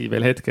soosi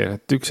veel hetkel.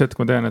 Et üks hetk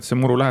ma tean, et see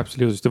muru läheb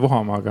seal ilusasti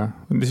vohama, aga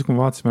siis kui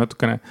me vaatasime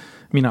natukene,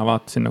 mina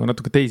vaatasin nagu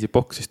natuke teisi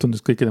boks, siis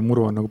tundus kõikide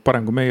muru on nagu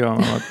parem kui meie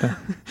oma.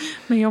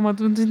 Meie oma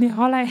tundus nii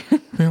hale.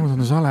 Meie oma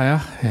tundus hale,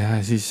 jah. Ja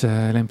siis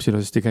Lemps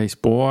ilusasti käis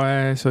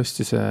poes,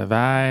 ostis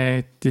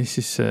väetis,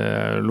 siis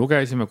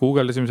lugesime,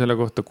 guugeldasime selle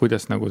kohta,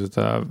 kuidas nagu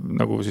seda,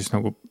 nagu siis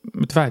nagu,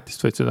 mitte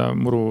väetist, vaid seda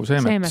muru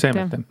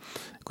seemet.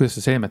 Kuidas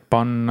see seemet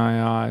panna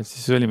ja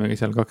siis olimegi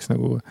seal kaks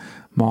nagu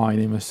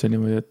maainimesse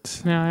niimoodi, et...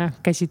 Ja,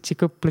 käsitsi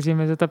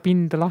kõplasime seda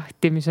pinda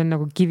lahti, mis on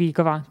nagu kivi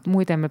kõva.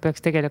 Muide, me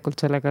peaks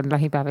tegelikult sellega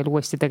lähipäeval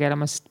uuesti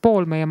tegelema, sest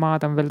pool meie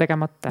maad on veel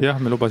tegemata. Jah,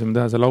 me lubasime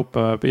teha see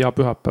laupäev ja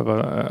pühapäeva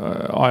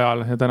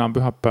ajal ja täna on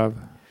pühapäev.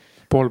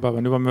 Pool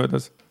päev on juba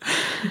möödas.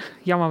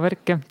 Jama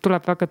värk,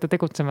 tuleb hakata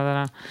tegutsema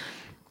täna.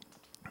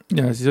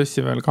 Ja siis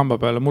ostsime veel kamba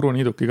peale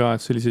muruniiduki ka,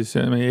 et see oli siis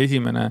meie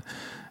esimene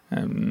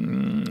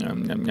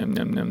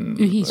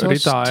ühisost.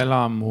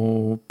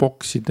 Ridaelamu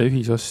bokside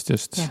ühisost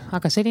just. Ja,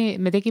 aga see oli,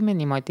 me tegime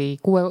niimoodi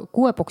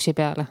 6 boksi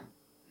peale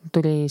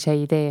tuli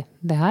see idee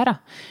teha ära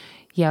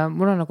ja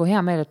mul on nagu hea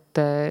meel,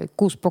 et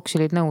 6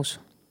 boksi olid nõus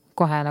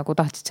kohe nagu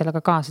tahtsid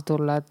sellega kaasa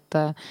tulla, et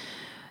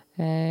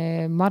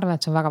ma arvan,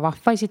 et see on väga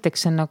vahva.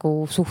 Esiteks see on nagu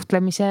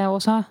suhtlemise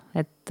osa,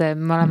 et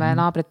me oleme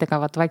naabritega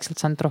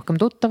vaikselt saanud rohkem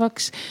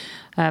tuttavaks,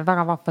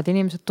 väga vahvad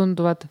inimesed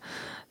tunduvad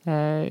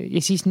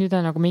ja siis nüüd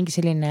on nagu mingi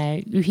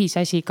selline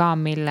ühisasi ka,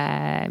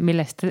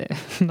 millest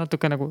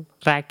natuke nagu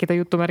rääkida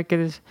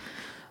jutumärkides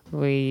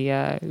või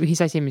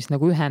ühisasi, mis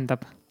nagu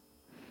ühendab.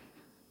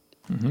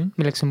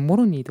 Milleks on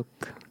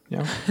muruniiduk.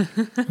 Jah,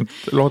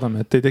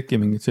 loodame, et ei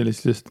teki mingit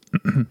sellist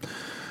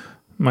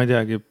ma ei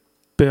teagi,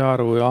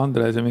 Pearu ja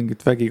Andres ja mingit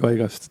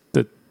vägikaigast,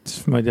 et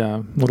ma ei tea,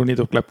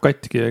 muruniiduk läheb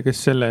katki ja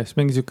kes selle eest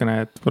mingi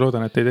sükene, et ma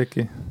loodan, et ei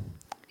teki.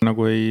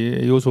 Nagu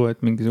ei usu, et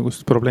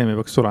mingisugust probleemi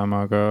peaks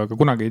tulema, aga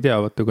kunagi ei tea,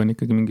 vaata, kui on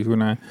ikkagi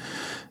mingisugune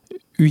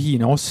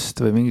ühine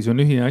ost või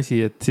mingisugune ühine asi,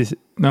 et siis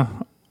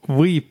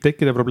võib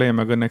tekkida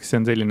probleeme, aga õnneks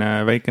see on selline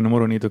väikene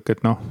muruniiduk,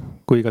 et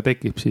kui ka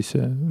tekib, siis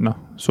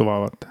suva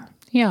vaata.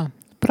 Jaa,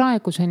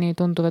 praeguseni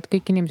tunduvad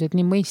kõik inimesed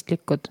nii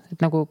mõistlikud,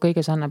 et nagu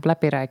kõiges annab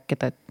läbi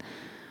rääkida, et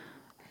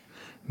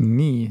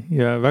nii,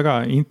 ja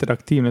väga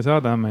interaktiivne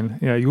saade on meil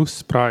ja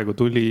just praegu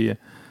tuli,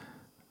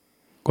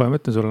 kohe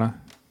mõtlen sulle,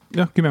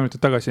 10 minutit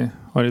tagasi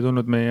oli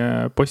tulnud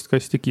meie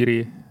postkasti kiri,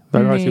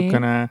 väga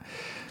sükene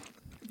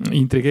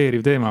intrigeeriv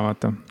teema,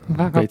 vaata.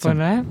 Väga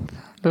põnev,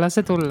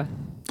 lase tulla.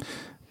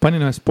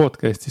 Panin ühes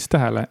podcastis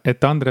tähele,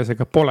 et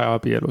Andresega pole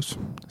abielus.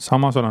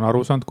 Samas olen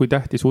aru saanud, kui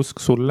tähtis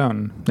usk sulle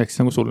on, ehk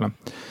nagu sulle.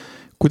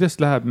 Kuidas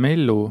läheb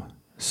mellu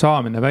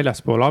saamine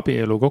väljaspool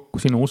abielu kokku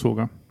sinu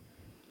usuga?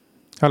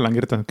 Alla on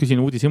kirjutanud,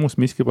 küsin uudishimust,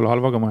 miski pole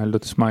halvaga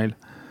mõeldud, smile.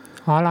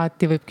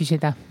 Alati võib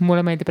küsida,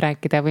 mulle meeldib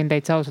rääkida ja võin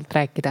täitsa ausalt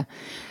rääkida.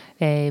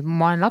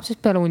 Ma olen lapsest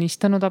peale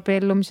unistanud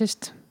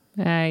abiellumisest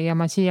ja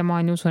ma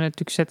siiamaani usun,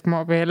 et üks hetk ma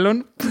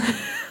abiellun.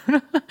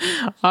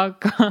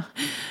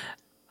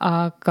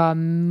 aga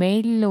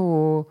Mellu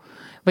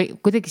või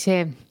kuidagi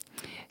see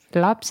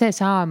lapse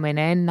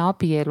saamine enne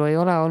abielu ei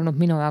ole olnud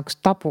minu jaoks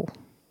tabu.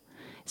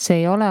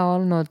 See ei ole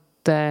olnud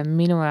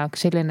minu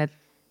jaoks selline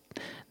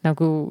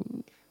nagu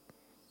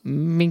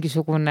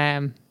mingisugune,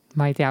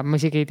 ma ei tea, ma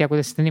isegi ei tea,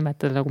 kuidas seda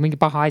nimetada, nagu mingi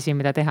paha asi,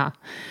 mida teha.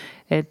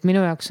 Et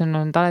minu jaoks on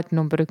olnud alati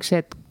number 1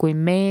 see, et kui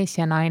mees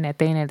ja naine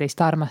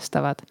teineteist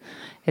armastavad,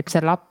 et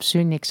see laps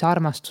sünniks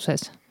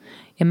armastuses.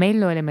 Ja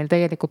Mellu oli meil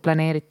tegelikult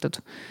planeeritud.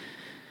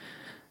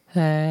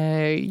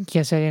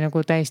 Ja see oli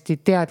nagu täiesti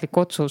teadlik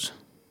otsus.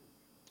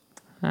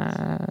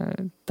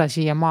 Ta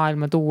siia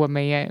maailma tuua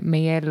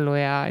meie ellu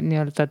ja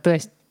nii-öelda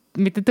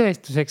mitte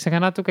tõestuseks, aga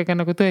natuke ka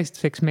nagu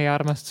tõestuseks meie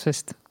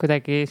armastusest.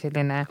 Kuidagi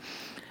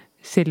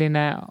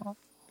selline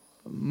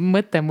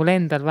mõte mul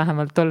endal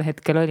vähemalt tol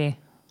hetkel oli.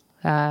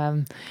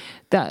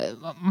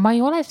 Ma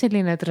ei ole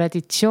selline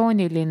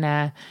traditsiooniline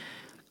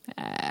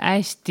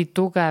hästi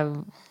tugev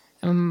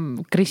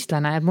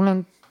kristlane, et mul on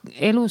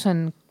elus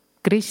on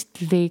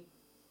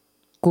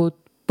kristlikud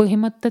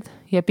põhimõtted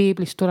ja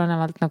piiblist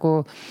tulenevalt nagu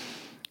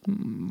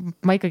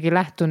ma ikkagi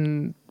lähtun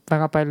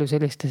väga palju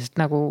sellistest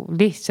nagu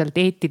lihtsalt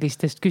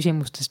eetilistest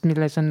küsimustest,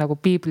 milles on nagu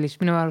piiblis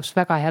minu arust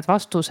väga head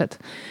vastused.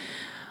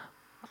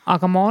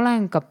 Aga ma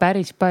olen ka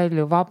päris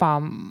palju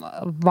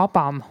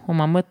vabam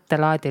oma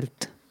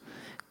mõttelaadilt,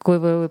 kui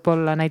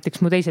võib-olla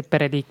näiteks mu teised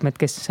pereliikmed,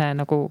 kes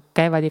nagu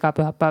käivad iga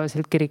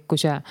pühapäevaselt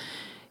kirikus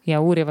ja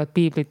uurivad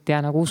piiblit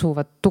ja nagu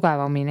usuvad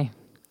tugevamini.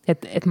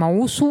 Et ma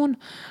usun,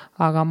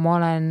 aga ma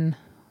olen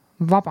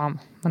vabam,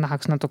 ma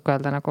tahaks natuke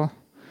öelda nagu.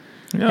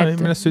 Ja,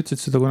 millest sa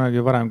ütlesid seda kunagi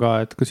varem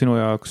ka, et kui sinu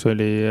jaoks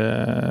oli,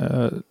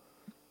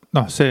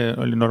 see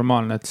oli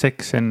normaalne, et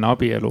seks enne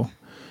abielu.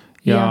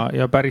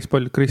 Ja päris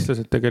paljud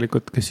kristlased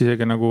tegelikult, kes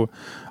isegi nagu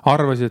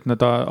arvasid, et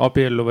nad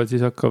abielluvad,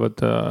 siis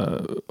hakkavad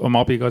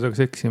oma abikaasaga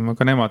seksima,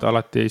 aga nemad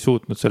alati ei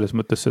suutnud selles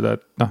mõttes seda,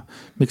 et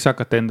miks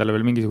hakata endale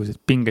veel mingisuguseid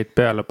pingeid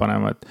peale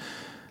panema, et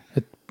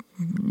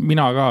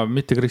mina ka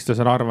mitte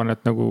kristlasena arvan,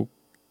 et nagu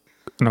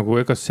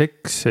ega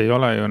seks ei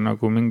ole ju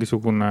nagu mingi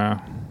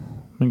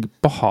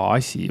paha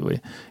asi või.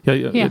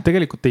 Ja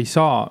tegelikult ei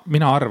saa,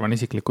 mina arvan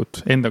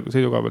isiklikult enda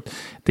seisukoha pealt,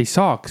 et ei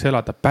saaks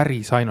elada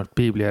päris ainult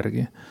piibli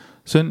järgi.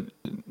 See on,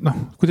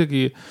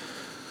 kuidagi,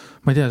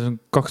 ma ei tea, see on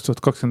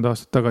 2020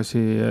 aastat tagasi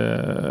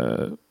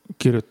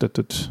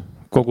kirjutatud,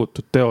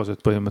 kogutud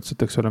teosed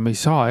põhimõtteliselt, eks ole, me ei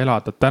saa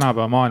elada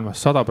tänapäeva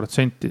maailmas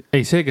 100%.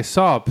 Ei, see, kes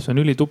saab, see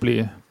on ülitubli.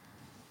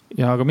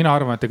 Ja aga mina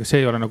arvan, et ega see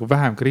ei ole nagu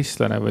vähem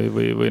kristlane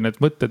või need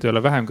mõtted ei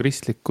ole vähem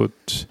kristlikud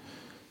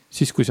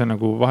siis, kui sa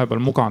nagu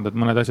vahepeal mugandad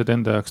mõned asjad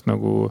enda jaoks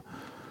nagu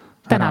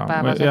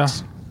tänapäevaseks.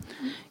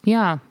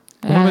 Jaa.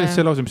 Mul meeldis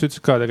see lause, mis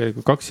ütles ka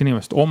tegelikult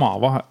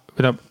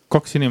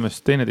kaks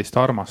inimest teineteist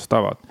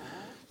armastavad.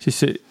 Siis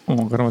see,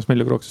 karmas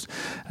Mellu krooksus.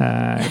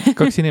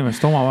 Kaks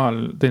inimest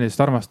omavahel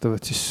teineteist armastavad,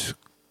 siis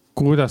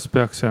kuidas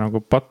peaks see nagu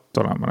patt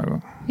olema nagu?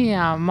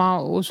 Jaa, ma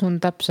usun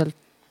täpselt,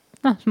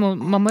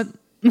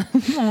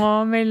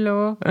 Mellu,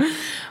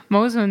 ma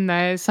usun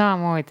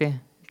samamoodi,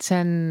 et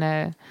see on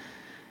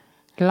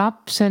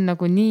laps on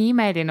nagu nii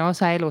imeline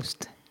osa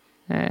elust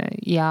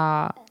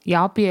ja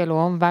abielu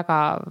on väga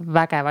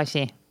vägev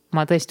asi.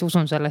 Ma tõesti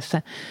usun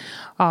sellesse.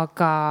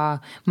 Aga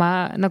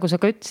ma, nagu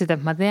sa ka ütlesid, et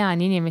ma tean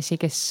inimesi,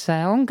 kes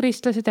on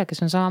kristlased ja kes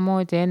on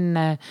samamoodi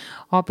enne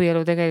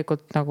abielu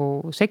tegelikult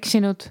nagu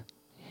seksinud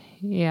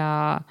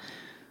ja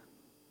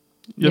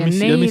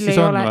mis siis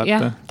on, vaata?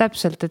 Jah,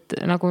 täpselt, et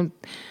nagu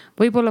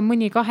võib-olla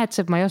mõni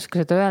kahetseb, ma ei oska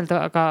seda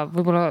öelda, aga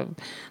võib-olla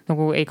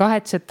nagu ei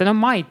kahetseta,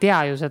 ma ei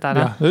tea ju seda.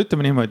 Jah,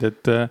 ütleme niimoodi,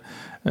 et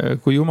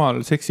kui Jumal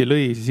seksi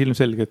lõi, siis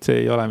ilmselgelt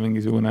see ei ole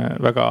mingisugune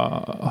väga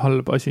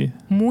halb asi.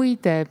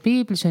 Muide,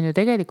 piiblis on ju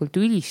tegelikult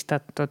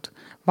ülistatud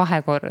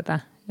vahekorda.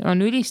 On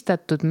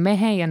ülistatud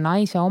mehe ja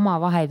naise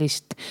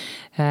omavahelist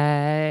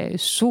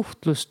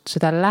suhtlust,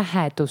 seda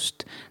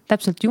lähedust.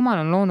 Täpselt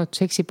Jumal on loonud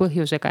seksi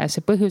põhjusega ja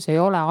see põhjus ei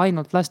ole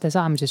ainult laste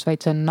saamises,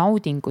 vaid see on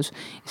naudingus.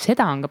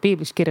 Seda on ka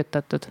piiblis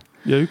kirjutatud.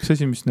 Ja üks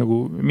asi, mis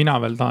nagu mina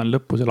veel tahan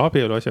lõppu selle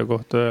abielu asja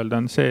kohta öelda,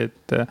 on see,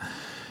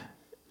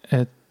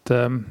 et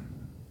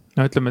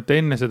ütleme, et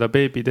enne seda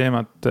beebi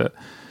teemat,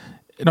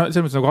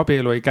 selles mõttes nagu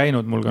abielu ei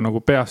käinud mul ka nagu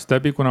peast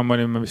läbi, kuna me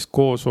olime vist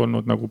koos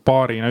olnud nagu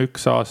paarina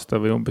 1 aasta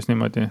või umbes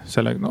niimoodi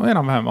selle,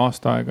 enam-vähem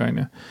aasta aega.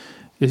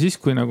 Ja siis,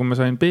 kui nagu ma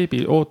sain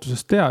beebi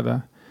ootusest teada,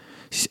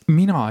 siis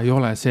mina ei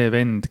ole see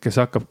vend, kes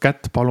hakkab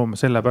kätt paluma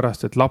selle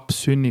pärast, et laps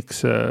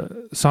sünniks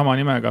sama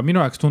nimega. Minu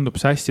jaoks tundub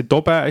see hästi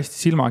tobe,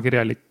 hästi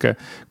silmakirjalik,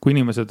 kui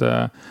inimesed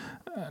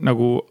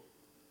nagu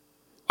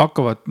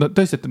hakkavad,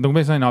 tõesti, et nagu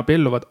me sain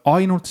abielluvad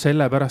ainult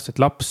selle pärast, et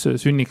laps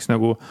sünniks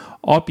nagu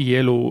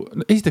abielu.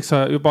 Esiteks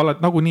sa juba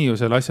oled nagu nii ju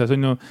selle asja, see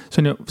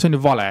on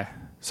ju vale.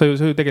 Sa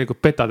ju tegelikult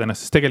petad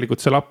ennast, sest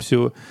tegelikult see laps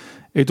ju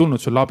ei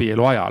tulnud sul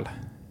abielu ajal.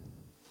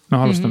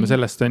 Alustame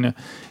sellest, on ju.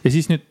 Ja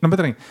siis nüüd, ma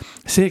räägin,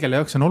 see, kelle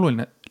jaoks on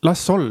oluline,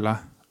 las olla,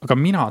 aga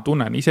mina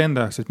tunnen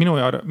iseenda jaoks, et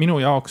minu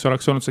jaoks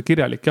oleks olnud see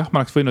kirjalik. Jah,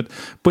 ma oleks võinud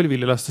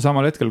põlvili lasta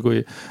samal hetkel,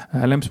 kui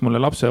Lemps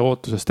mulle lapse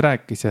ootusest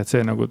rääkis ja et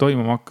see nagu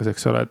toimuma hakkas,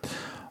 eks ole,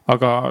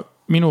 aga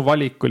minu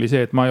valik oli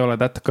see, et ma ei ole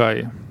that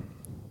guy.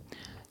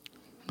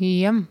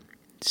 Jah,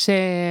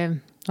 see,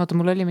 oota,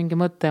 mul oli mingi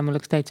mõte ja mul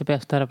läks täitsa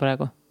peast ära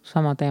praegu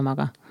sama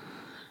teemaga.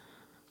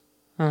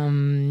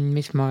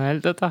 Mis ma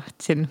öelda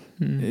tahtsin?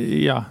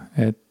 Jah,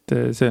 et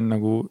see on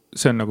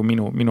nagu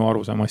minu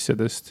arusaam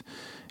asjadest.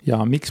 Ja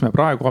miks me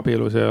praegu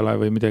abielus ei ole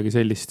või midagi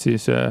sellist,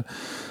 siis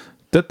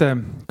teate,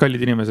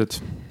 kallid inimesed,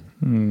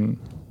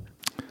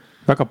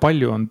 väga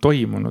palju on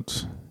toimunud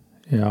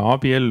ja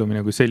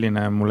abiellumine kui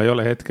selline mul ei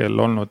ole hetkel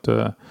olnud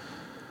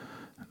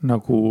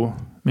nagu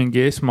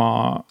mingi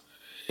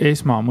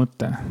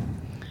esmamõte.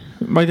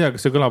 Ma ei tea,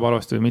 kas see kõlab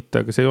halvasti või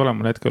mitte, aga see ei ole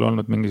mul hetkel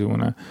olnud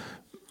mingisugune,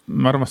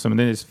 me armastame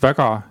teineteist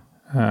väga,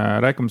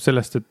 räägime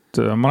sellest, et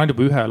ma olen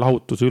juba ühe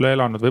lahutuse üle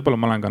elanud, võib-olla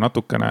ma olen ka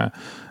natukene,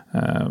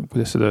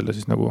 kuidas seda öelda,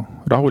 siis nagu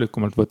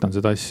rahulikumalt võtan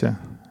seda asja,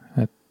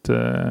 et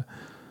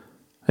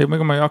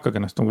ma ei hakkagi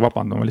ennast nagu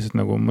vabandama, ma lihtsalt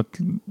nagu ma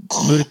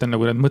üritan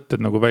nagu need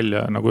mõtted nagu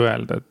välja nagu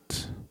öelda, et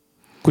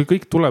kui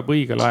kõik tuleb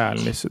õigel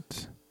ajal lihtsalt.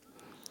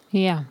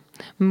 Jah,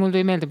 mul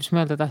tuli meelde, mis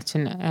ma öelda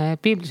tahtsin.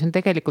 Piiblis on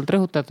tegelikult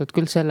rõhutatud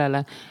küll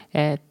sellele,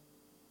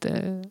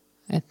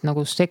 et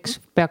nagu seks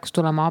peaks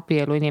tulema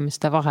abielu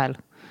inimeste vahel.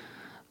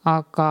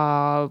 Aga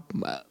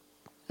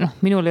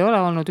minul ei ole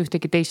olnud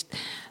ühtegi teist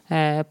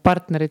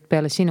partnerit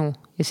peale sinu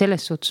ja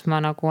selles suhtes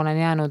ma nagu olen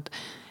jäänud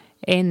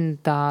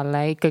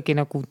endale ikkagi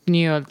nagu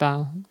nii-öelda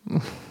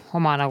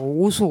oma nagu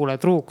usule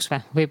truuks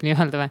võib nii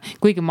öelda või.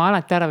 Kuigi ma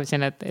alati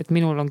arvasin, et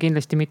minul on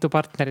kindlasti mitu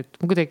partnerit.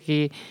 Ma kuidagi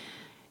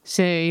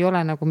see ei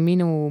ole nagu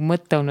minu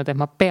mõte olnud, et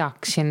ma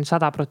peaksin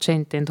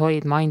 100% end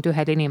hoidma ainult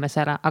ühel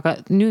inimesele, aga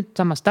nüüd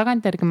samas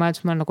tagantjärgi ma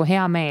olen nagu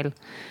hea meel,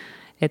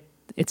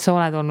 et sa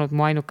oled olnud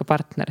mu ainuke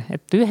partner,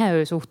 et ühe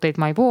öö suhteid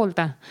ma ei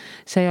poolda,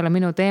 see ei ole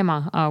minu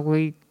teema, aga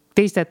kui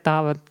teised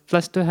tahavad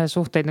lasta ühe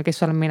suhteid, no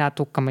kes olen mina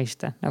tukka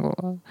mõista, nagu,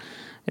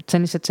 et see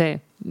on lihtsalt see,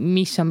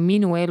 mis on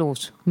minu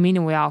elus,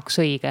 minu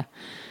jaoks õige,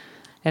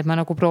 et ma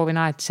nagu proovin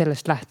alati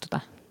sellest lähtuda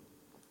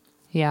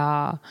ja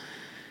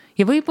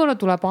võib-olla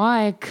tuleb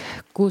aeg,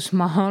 kus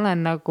ma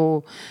olen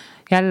nagu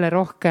jälle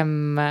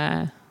rohkem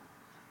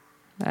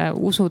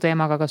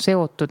usuteemaga ka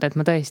seotud, et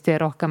ma tõesti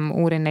rohkem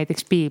uurin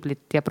näiteks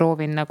piiblit ja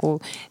proovin nagu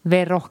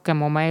veel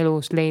rohkem oma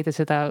elus leida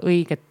seda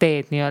õiget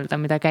teed nii-öelda,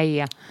 mida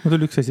käia. Ma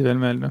tuli üks asi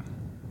veel meelde,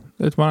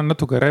 et ma olen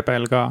natuke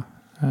rebel ka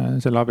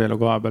selle abielu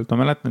koha pealt.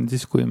 Ma mäletan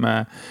siis, kui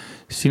me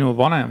sinu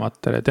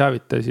vanematele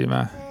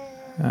teavitasime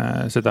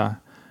seda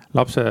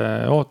lapse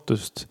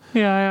ootust.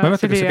 Ma ei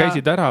mõtle, kas sa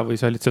käisid ära või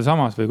sa olid seal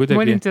samas või kuidagi.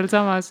 Ma olin seal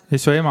samas. Ja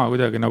su ema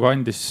kuidagi nagu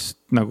andis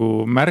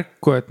nagu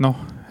märku, et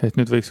et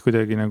nüüd võiks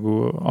kuidagi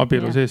nagu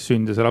abielu sees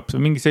sündida see laps.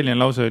 Mingi selline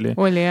lause oli.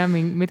 Oli jah,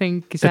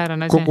 midagi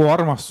säärane asi. Kogu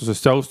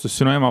armastusest ja austus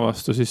sinu ema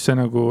vastu, siis see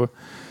nagu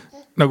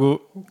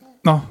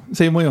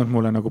see ei mõjunud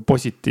mulle nagu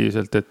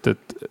positiivselt, et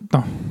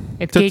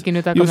keegi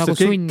nüüd hakkab nagu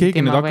sundima.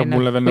 Keegi nüüd hakkab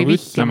mulle veel nagu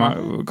ütlema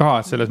ka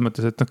selles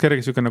mõttes, et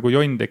kerge süke nagu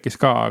jonn tekkis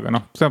ka,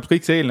 aga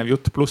kõik see eelnev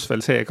jutt pluss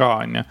veel see ka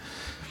on ja.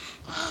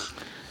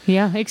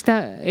 Jah,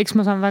 eks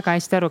ma saan väga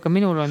hästi aru, ka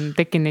minul on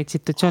tekkinud neid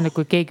situatsioone,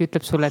 kui keegi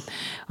ütleb sulle,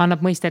 et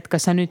annab mõista, et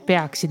kas sa nüüd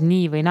peaksid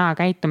nii või naa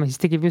käituma, siis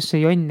tegib just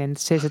see jonn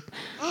endast sees, et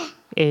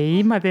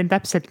ei, ma teen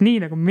täpselt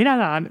nii, nagu mina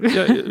tahan.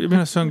 Ja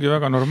minust see ongi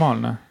väga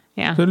normaalne.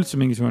 See on üldse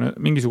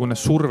mingisugune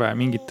surve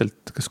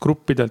mingitelt, kas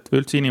gruppidelt või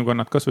üldse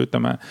inimkonnad, kas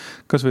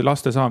või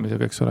laste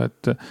saamisega, eks ole,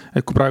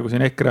 et kui praegu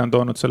siin EKRE on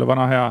toonud selle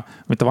vana hea,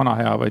 mitte vana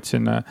hea, vaid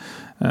siin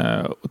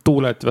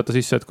tuulet võtta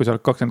sisse, et kui sa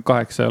oled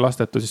 28 ja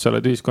lastetu, siis sa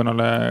oled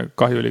ühiskonnale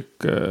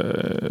kahjulik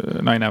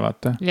naine,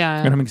 vaata.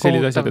 Ja mingi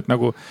sellised asjad, et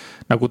nagu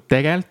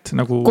tegelt,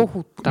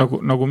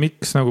 nagu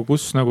miks, nagu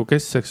kus, nagu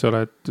kes, eks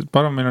ole, et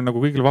parem meil on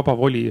nagu kõigil vaba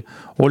voli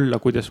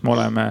olla, kuidas me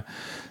oleme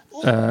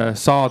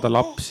saada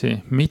lapsi,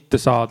 mitte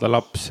saada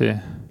lapsi,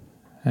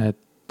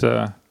 et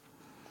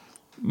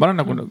ma olen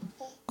nagu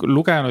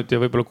lugenud ja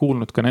võib-olla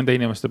kuulnud ka nende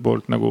inimeste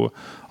poolt nagu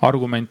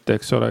argumente,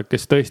 eks ole,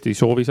 kes tõesti ei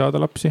soovi saada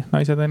lapsi,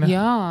 naised on.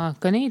 Jaa,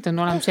 ka neid on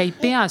olemas, ei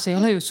pea, see ei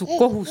ole ju su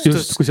kohustus.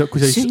 Just, kui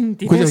sa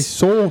ei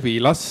soovi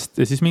last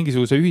ja siis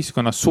mingisuguse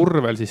ühiskonna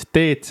survel siis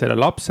teed selle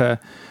lapse,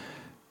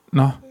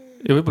 ja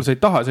võib-olla sa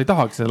ei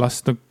tahagi seda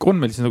last,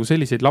 on meil siis nagu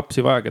selliseid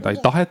lapsi vaja, keda ei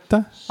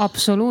taheta.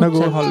 Absoluutselt.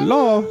 Nagu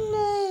halloo.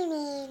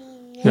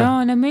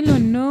 Jaa, meil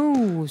on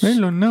nõus.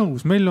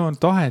 Meil on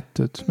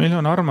tahetud, meil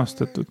on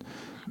armastatud.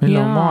 Meil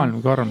on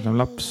maailma armsam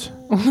laps.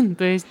 On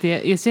tõesti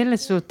ja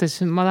selles suhtes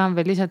ma tahan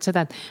veel lisada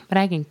seda, et ma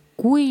räägin,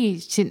 kui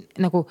siin,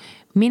 nagu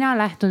mina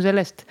lähtun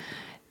sellest,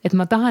 et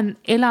ma tahan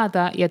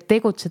elada ja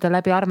tegutseda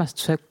läbi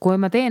armastuse. Kui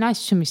ma teen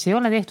asju, mis ei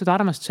ole tehtud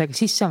armastusega,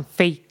 siis see on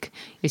fake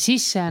ja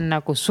siis see on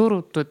nagu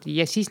surutud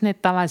ja siis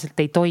need tavaliselt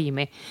ei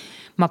toimi.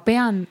 Ma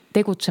pean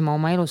tegutsema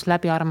oma elus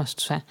läbi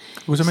armastuse.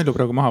 Kui sa meilu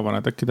praegu maha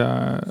paned, äkki ta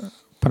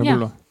paneb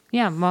hullu?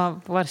 Jaa, ma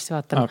varsti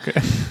vaatan.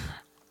 Okay.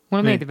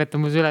 Mulle meeldib, et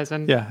mu süles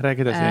on. Jah,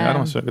 räägi edasi,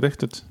 armastusega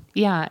tehtud.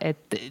 Jaa,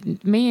 et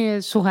meie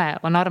suhe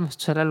on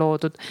armastusele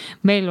loodud,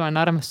 meil on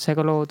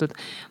armastusega loodud.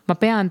 Ma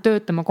pean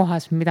töötama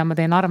kohas, mida ma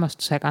teen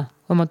armastusega,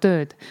 oma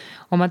tööd,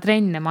 oma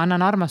trenne, ma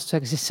annan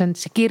armastusega, sest see on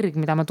see kirg,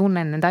 mida ma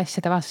tunnen nende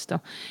asjade vastu.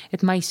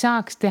 Et ma ei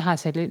saaks teha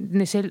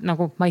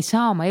nagu ma ei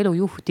saa oma elu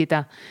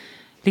juhtida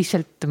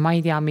lihtsalt ma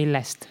ei tea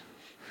millest.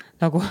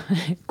 Nagu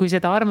kui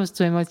seda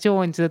armastuse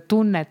emotsiooni, seda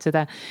tunnet,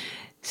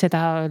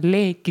 seda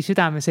leeki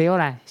südames ei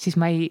ole, siis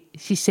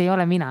see ei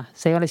ole mina,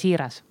 see ei ole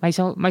siiras. Ma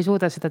ei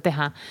suuda seda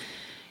teha.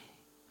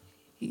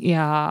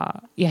 Ja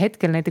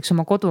hetkel näiteks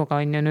oma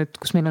koduga on ju nüüd,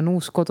 kus meil on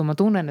uus kodu, ma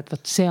tunnen, et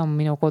võt see on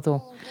minu kodu.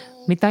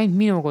 Mitte ainult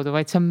minu kodu,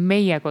 vaid see on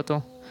meie kodu.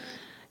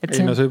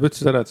 Ei, no sa juba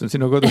ütlesid ära, et see on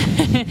sinu kodu.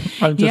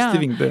 I'm just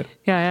living there.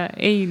 Ja,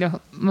 ei,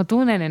 noh, ma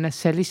tunnen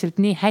ennast seal lihtsalt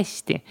nii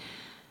hästi.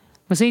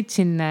 Ma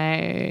sõitsin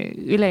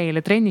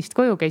üleeile trennist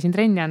koju, käisin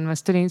trenni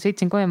andmas,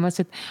 sõitsin koju ja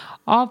mõtlesin, et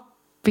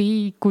appi,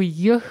 kui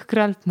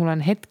jõhkralt mul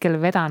on hetkel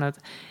vedanud.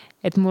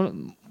 Et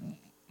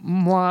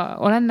ma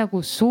olen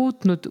nagu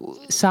suutnud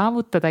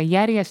saavutada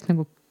järjest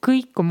nagu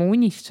kõik oma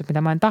unistused,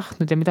 mida ma olen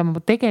tahtnud ja mida ma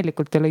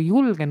tegelikult ei ole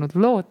julgenud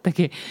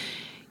lootagi.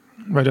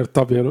 Välja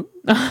abielu.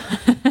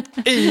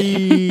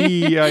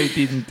 Ei, I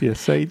didn't,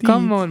 yes I did.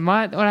 Come on,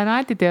 ma olen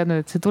alati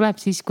teadnud, et see tuleb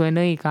siis, kui on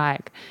õige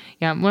aeg.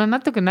 Ja mul on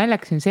natuke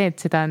naljakas see,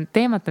 et seda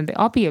teemat,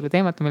 abielu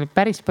teemat on meil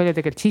päris palju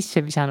tegelikult sisse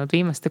visanud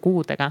viimaste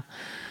kuudega.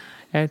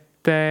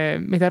 Et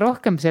mida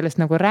rohkem sellest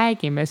nagu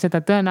räägime,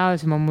 seda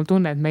tõenäolisem on mul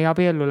tunne, et me ei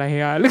abiellu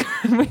lähiajal.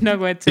 Või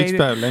nagu, et see... Üks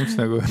päev lämps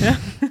nagu...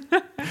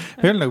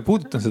 Me ei ole nagu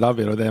puudutan seda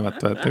abielu teemat,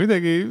 vaata.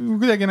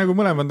 Kuidagi nagu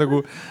mõlemad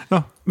nagu,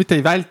 noh, mitte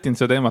ei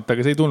vältinud seda teemat,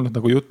 aga see ei tulnud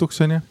nagu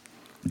jutuks, on ju.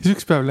 Siis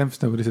üks päev lämps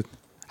nagu lihtsalt,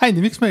 Händi,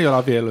 miks me ei ole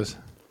abielus?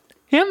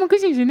 Ja, ma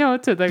küsisin ja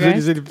otsad, aga...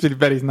 See oli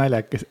päris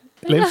naljakas.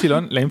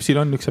 Lempsil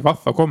on üks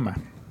vahva komme.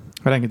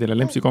 Ma räägin teile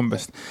Lempsi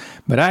kombest.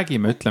 Me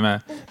räägime, ütleme,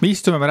 me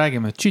istume, me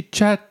räägime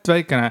chit-chat,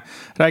 väikene,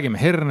 räägime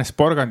hernest,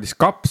 porgandist,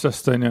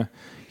 kapsast, on ju.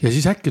 Ja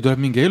siis äkki tuleb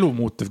mingi elu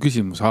muutev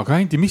küsimus.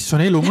 Aga Händi, mis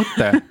on elu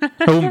mõte?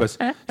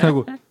 Umbes.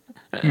 Nagu...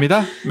 Mida?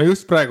 Me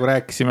just praegu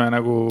rääkisime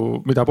nagu,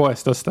 mida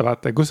poest osta,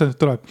 vaata, kus see nüüd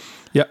tuleb.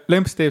 Ja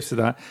Lemps teeb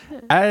seda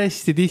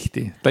hästi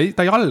tihti. Ta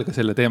ei alga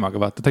selle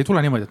teemaga, vaata. Ta ei tule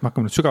niimoodi, et me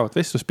hakkame nüüd sügavat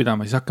vestlust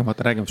pidama, siis hakkame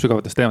räägima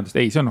sügavatest teemadest.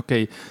 Ei, see on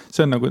okei.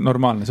 See on nagu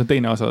normaalne, see on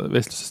teine osa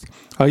vestlusest.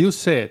 Aga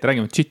just see, et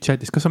räägime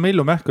chit-chatist. Kas on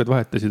Ellu Mähkud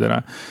vahetasid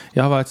ära?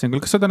 Ja vahetasin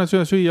küll. Kas sa täna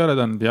süüa oled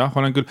olnud? Jah,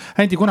 olen küll.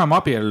 Händi, kuna me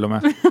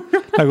abiellume?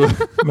 Nagu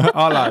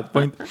ala,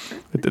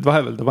 et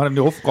vahepeal ta paneb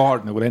nii off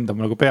guard nagu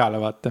lendab nagu peale,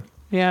 vaata.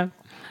 Jah.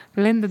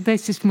 Lendan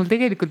tõesti, sest mul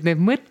tegelikult need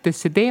mõttes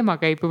see teema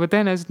käib juba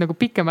tõenäoliselt nagu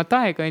pikemat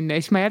aega on ja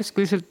siis ma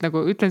järsku lihtsalt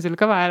nagu ütlen selle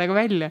kõva häälega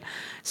välja.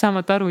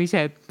 Saamata aru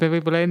ise, et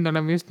võib-olla enne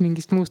oleme just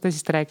mingist muust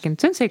asjast rääkinud.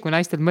 See on see, kui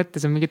naistel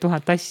mõttes on mingi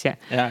 1000 asja.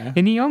 Ja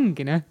nii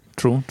ongi, ne?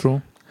 True.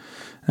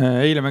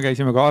 Eile me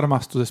käisime ka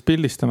armastusest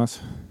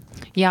pildistamas.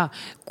 Ja,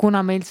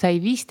 kuna meil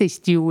sai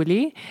 15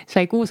 juuli,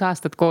 sai 6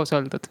 aastat koos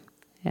oldud.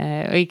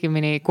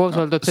 Õigemini koos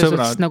oldud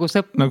nagu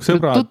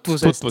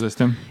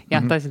tutvusest.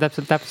 Jah, tahtsin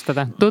täpselt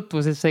täpsustada.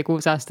 Tutvusest sai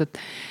 6 aastat.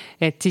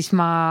 Et siis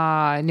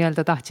ma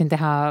nii-öelda tahtsin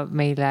teha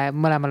meile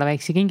mõlemale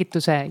väikse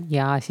kingituse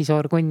ja siis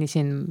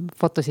orgunnisin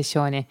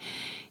fotosessiooni.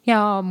 Ja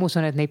ma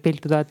usun, et neid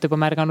pilte olete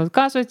juba märganud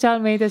ka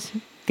sotsiaalmeedias,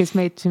 kes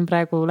meid siin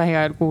praegu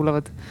lähiajal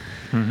kuulavad.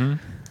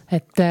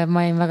 Et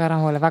ma jäin väga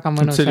rahule, väga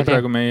mõnus. See oli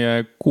praegu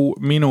meie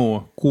minu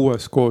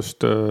 6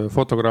 koost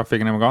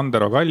fotograafiga nimega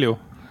Andero Kalju.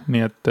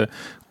 Nii et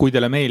kui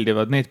teile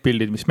meeldivad need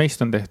pildid, mis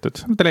meist on tehtud,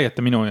 te leiate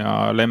minu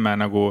ja Lemme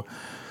nagu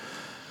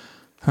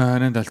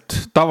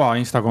nendelt tava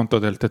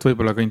Insta-kontodelt, et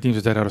võib-olla ka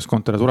intiimsed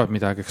järjärvuskontole tuleb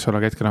midagi, eks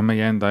ole, hetkel on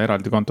meie enda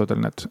eraldi kontodel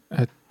need.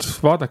 Et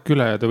vaadake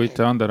üle ja te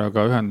võite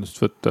Anderoga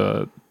ühendust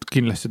võtta,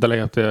 kindlasti ta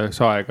leiab teie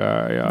aega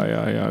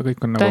ja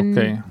kõik on nagu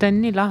okei. Ta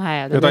on nii lahe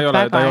ja ta ei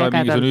ole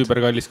mingisugune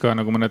üüberkallis ka,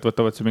 nagu mõned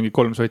võtavad see mingi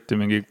 3 sotti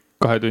mingi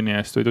 2 tunni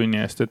eest või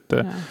tunni eest,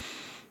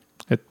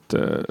 et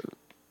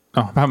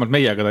vähemalt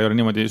meiega ta ei ole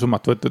niimoodi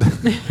summat võttud. Et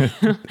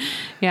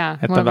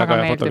ta on väga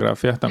hea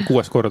fotograaf, jah, ta on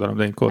 6 korda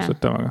oleme teinud koostööd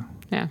temaga.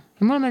 Ja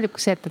mulle meeldib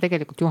ka see, et ta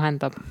tegelikult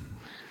juhendab.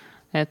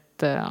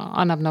 Et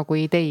annab nagu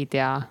ideid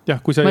ja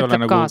kui sa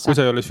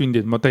ei ole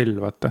sündinud modell,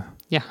 vaata.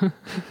 Jah.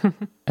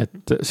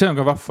 Et see on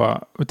ka vahva,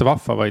 mitte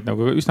vahva, vaid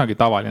nagu üsnagi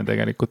tavaline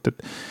tegelikult,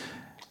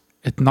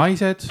 et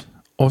naised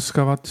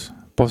oskavad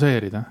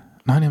poseerida.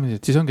 Niimoodi,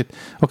 et siis ongi,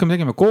 et me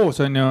tegime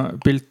koos on ju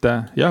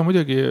pilte ja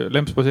muidugi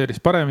Lemps poseeris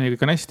paremini,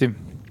 kõik on hästi.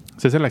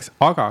 See selleks,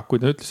 aga kui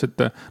ta ütles,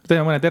 et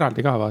teeme mõned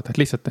eraldi ka vaata, et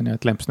lihtsalt on ju,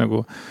 et Lemps nagu,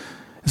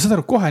 ja saad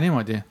aru kohe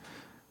niimoodi,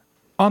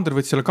 Ander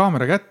võttis selle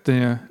kaamera kätte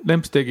ja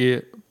Lemps tegi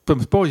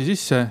poosi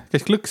sisse,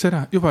 käis klõks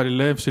ära, juba oli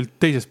Lempsil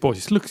teises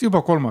poosis, lõks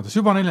juba 3.,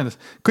 juba 4.,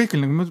 kõik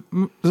oli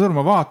nagu,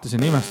 ma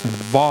vaatasin ja imestasin,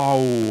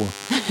 vau,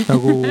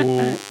 nagu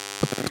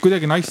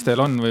kuidagi naistel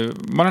on või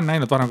ma olen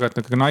näinud varem ka,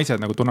 et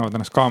naised nagu tunnevad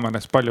ennast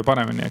kaameras palju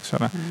paremini, eks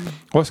ole,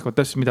 oskavad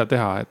täpselt mida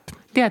teha, et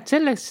tead,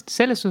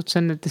 selles suhtes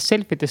on nendest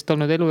selfidest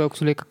olnud elu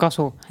jooksul ikka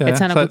kasu, et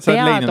sa nagu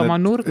tead oma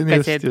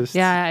nurkasid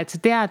ja et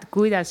sa tead,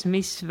 kuidas,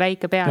 mis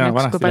väike pea ja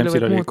vanasti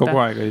Lempsil oli kogu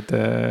aeg,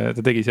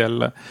 ta tegi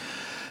seal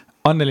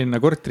Annelinna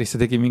korterisse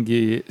tegi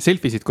mingi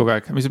selfisid kogu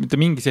aeg, mitte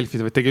mingi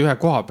selfid, vaid tegi ühe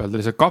koha peal,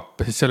 tuli see kapp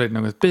ja siis seal oli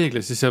nagu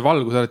peeglis, siis see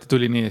valgus alati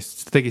tuli nii,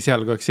 siis ta tegi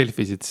seal kogu aeg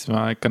selfisid, siis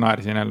ma ikka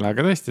naerisin jälle,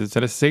 aga tõesti,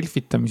 sellest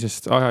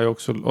selfitamisest aja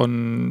jooksul on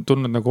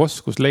tulnud nagu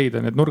oskus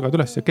leida need nurgad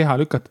üles ja keha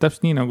lükata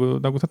täpselt nii,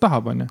 nagu ta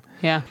tahab, on ju.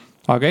 Yeah.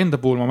 Aga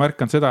enda puhul ma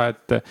märkan seda,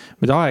 et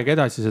mida aeg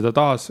edasi, seda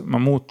taas ma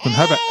muutun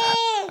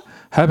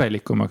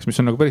häbelikumaks, mis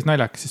on nagu päris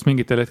naljakas, sest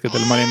mingitel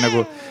hetkedel ma olin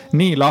nagu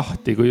nii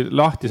lahti, kui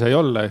lahti sai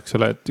olla, eks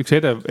ole, et üks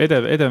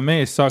edev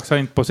mees saaks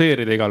ainult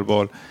poseerida igal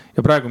pool.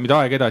 Ja praegu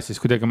mida aeg edasi,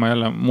 siis kuidagi ma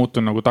jälle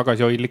muutun nagu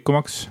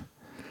tagasihoidlikumaks.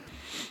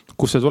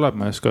 Kus see tuleb,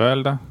 ma ei oska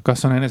öelda.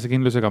 Kas on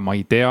enesekindlusega? Ma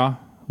ei tea,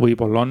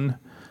 võib-olla on.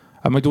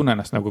 Aga ma ei tunne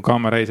ennast nagu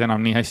kaamera ees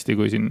enam nii hästi,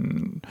 kui siin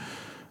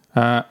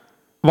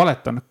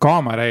valetan.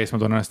 Kaamera ees ma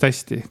tunnen ennast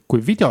hästi. Kui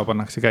video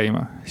pannakse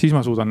käima, siis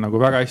ma suudan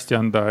nagu väga hästi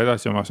anda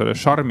edasi oma selle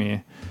šarmi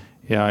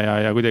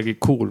ja kuidagi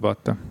cool,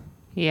 vaata.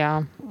 Jaa.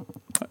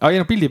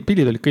 Aga no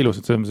pildid olid ka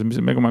ilusad, mis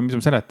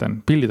ma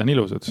seletan. Pildid on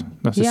ilusad.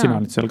 No, sest sina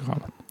olid seal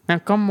ka. No,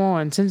 come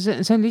on,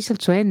 see on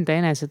lihtsalt su enda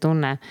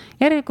enesetunne.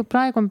 Järelikult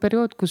praegu on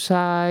periood, kus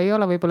sa ei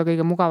ole võib-olla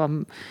kõige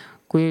mugavam,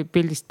 kui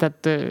pildistad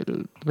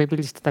või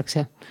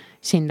pildistatakse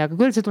sind. Aga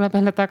küll see tuleb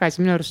jälle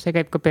tagasi, minu arust see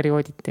käib ka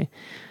periooditi.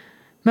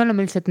 Me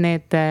oleme lihtsalt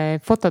need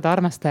fotode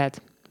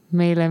armastajad.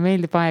 Meile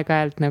meeldib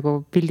aeg-ajalt nagu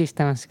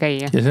pildistamas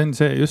käia. Ja see on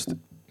see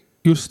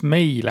just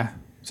meile.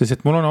 Sest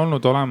et mul on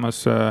olnud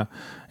olemas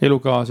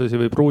elukaaslasi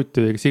või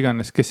pruuti või kes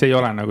iganes, kes ei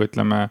ole nagu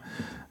ütleme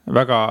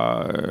väga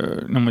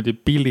niimoodi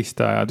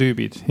pildistaja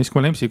tüübid. Ja siis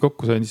kui ma Lempsi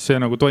kokku sain, siis see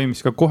nagu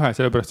toimis ka kohe,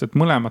 sellepärast et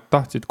mõlemad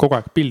tahtsid kogu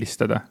aeg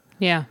pildistada.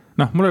 Yeah.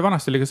 Noh, mul oli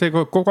vanasti oli ka see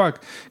kogu aeg,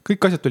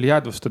 kõik asjad tuli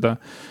jäädvustada.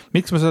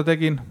 Miks ma seda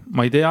tegin?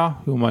 Ma ei tea,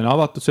 ju ma olin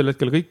avatud sel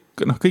hetkel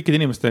kõikide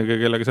inimestega,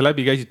 kellega sa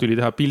läbi käisid, tuli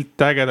teha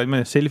pilt ägedaid,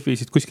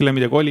 selfiesid, kuskile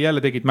midagi oli,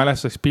 jälle tegid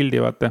mälestuseks pildi,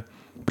 vaata.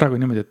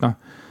 Praegu niimoodi, et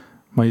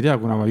ma ei tea,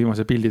 kuna ma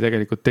viimase pildi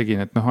tegelikult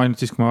tegin, et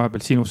ainult siis, kui ma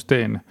vahepeal sinust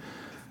teen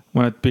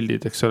mõned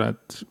pildid, eks ole,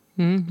 et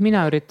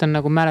mina üritan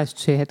nagu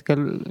mälestusi hetkel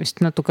vist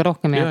natuke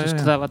rohkem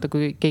jäädvustada, vaata,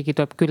 kui keegi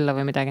tuleb külla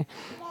või midagi.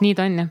 Nii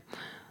ta on, jah.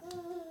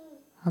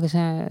 Aga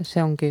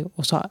see ongi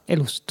osa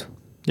elust.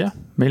 Jah,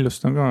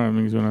 meilust on ka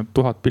mingisugune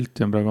 1000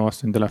 pilti on praegu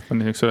aastasin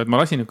telefonis, eks ole, et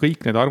ma lasin ju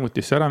kõik need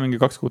arvutisse ära mingi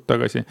 2 kuud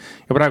tagasi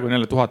ja praegu on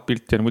jälle 1000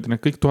 pilti ja muidu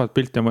need kõik 1000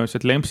 pilti on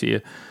mõjuselt Lempsi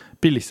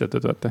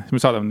pildistatud, vaata. Siis me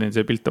saadame neil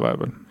see pilte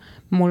vahepeal.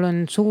 Mul on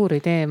suur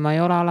idee, ma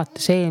ei ole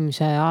alates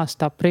eelmise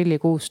aasta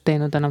aprillikuust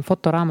teinud enam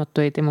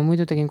fotoraamatuid ja ma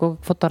muidu tegin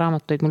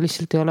fotoraamatuid, mul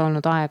lihtsalt ei ole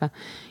olnud aega.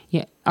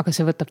 Aga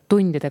see võtab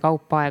tundide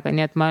kaupa aega,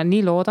 nii et ma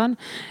nii loodan,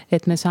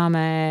 et me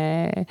saame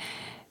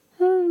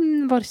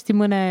varsti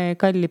mõne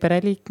kalli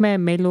pereliikme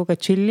Melluga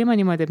chillima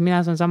niimoodi, et mina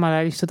saan samal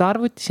ajal istuda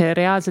arvutis ja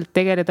reaalselt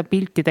tegeleda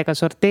piltidega,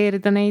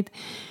 sorteerida neid.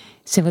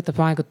 See võtab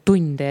aega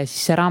tunde ja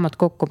siis see raamat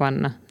kokku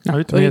panna.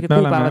 Ütleme, et me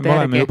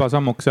oleme juba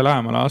sammukese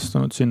lähemale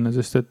astunud sinna,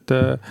 sest et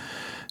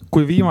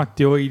kui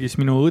viimati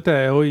minu õde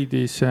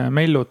hoidis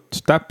Mellut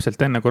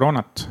täpselt enne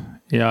koroonat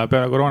ja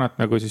peale koroonat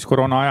nagu siis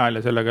koroona ajal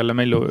ja sellega jälle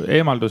Mellu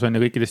eemaldus on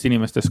ja kõikidest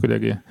inimestest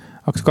kuidagi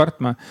hakkas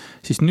kartma,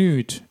 siis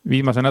nüüd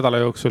viimase nädala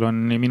jooksul on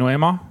minu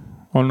ema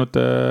olnud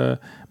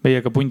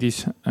meiega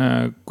pundis,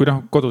 kui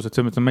kodus, et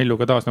see mõttes on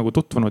Melluga taas nagu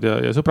tutvunud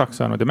ja sõbraks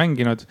saanud ja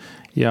mänginud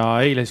ja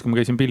eile siis, kui ma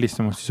käisin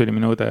pildistamas, siis oli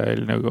minu õde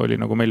oli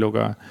nagu Mellu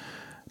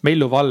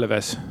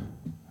valves.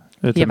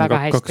 Ja väga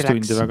hästi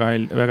läks.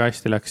 Väga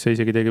hästi läks ja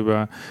isegi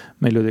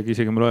Mellu tegi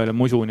isegi mul õele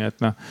musu, nii et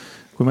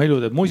kui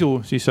Mellu teeb musu,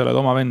 siis sa oled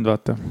oma vend,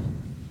 vaata.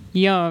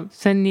 Ja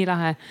see on nii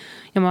lahe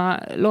ja ma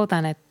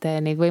loodan, et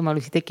neid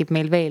võimalusi tekib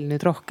meil veel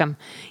nüüd rohkem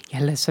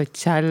jälle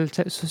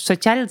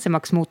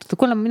sotsiaalsemaks muutuda.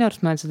 Kuule, minu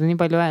arust ma olen seda nii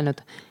palju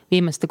öelnud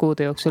viimaste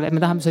kuude jooksul, et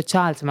me tahame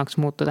sotsiaalsemaks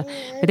muutuda.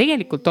 Me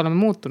tegelikult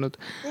oleme muutunud,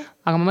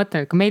 aga ma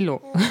mõtlen, et ka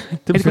Mellu.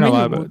 Tõb sina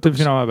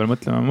vahepeal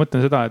mõtlema. Ma mõtlen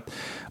seda, et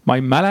ma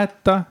ei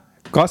mäleta,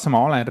 kas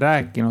ma olen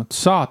rääkinud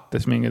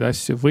saates mingeid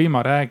asju või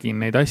ma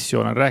räägin neid asju,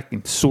 olen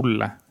rääkinud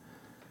sulle.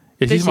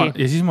 Ja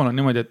siis mul on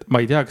niimoodi, et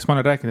ma ei tea, kas ma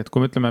olen rääkinud, et kui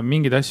me ütleme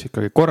mingid asju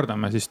ikkagi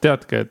kordame, siis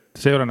teadke, et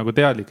see ei ole nagu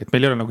teadlik, et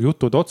meil ei ole nagu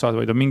jutud otsas,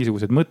 vaid on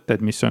mingisugused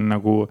mõtted, mis on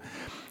nagu,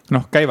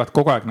 käivad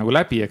kogu aeg nagu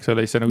läbi, eks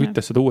ole, siis sa nagu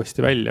ütles seda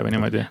uuesti välja või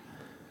niimoodi.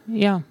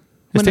 Jaa.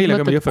 Ja teile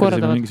ka me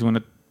jõhverdasime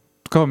mingisugune,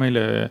 kaua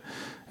meile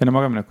enne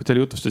magamine, kui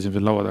teile jutustasime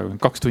selle laua taga,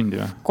 2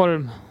 tundi või?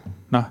 3.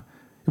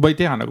 Juba ei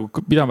tea nagu,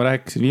 mida ma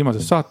rääkisin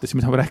viimases saates,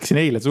 mida ma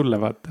rääkisin eile sulle,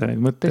 vaata neid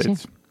mõtteid.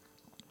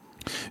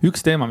 Üks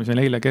teema, mis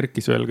meil eile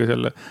kerkis veel ka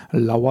selle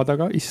laua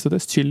taga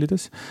istudes,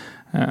 chillides,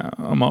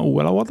 oma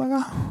uue laua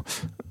taga.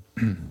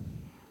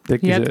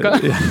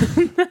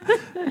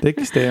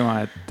 Tekkis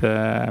teema, et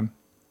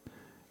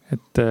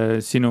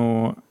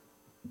sinu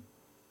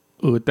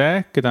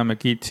õde, keda me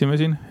kiitsime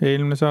siin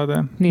eelmine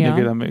saade ja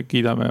keda me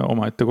kiidame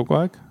oma ette kogu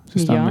aeg,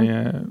 sest ta on meie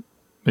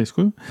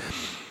eeskuju.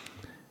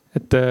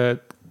 Et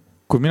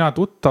kui mina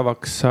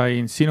tuttavaks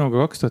sain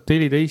sinuga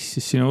 2014,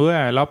 siis sinu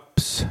õe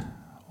laps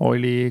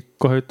oli,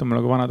 kohe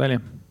ütlema, kui vana ta oli?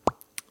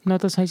 No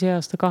ta sai see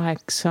aasta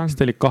 8. Siis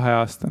ta oli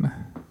 2-aastane.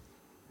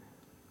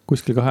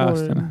 Kuskil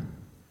 2-aastane.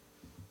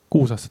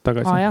 6 aastat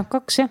tagasi. Jah,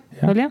 2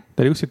 oli jah.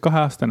 Ta oli kuskil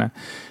 2-aastane.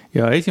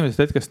 Ja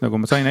esimesest hetkest nagu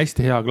ma sain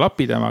hästi hea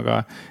klapi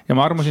temaga ja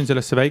ma armusin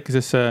sellesse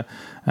väikesesse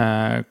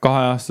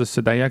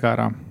 2-aastasesse täiega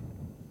ära.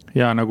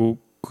 Ja nagu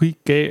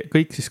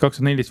kõik siis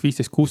 2014,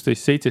 15, 16,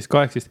 17,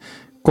 18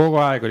 kogu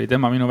aeg oli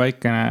tema minu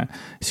väikene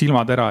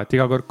silmatera, et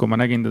iga kord, kui ma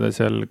nägin teda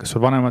seal, kas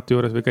sul vanemate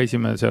juures või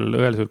käisime seal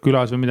õel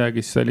külas või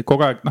midagi, siis oli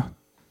kogu aeg,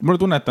 mulle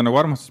tunne, et ta nagu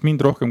armastas mind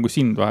rohkem kui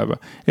sind vahepeal.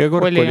 Iga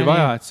kord oli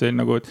vaja, et see oli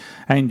nagu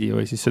Andy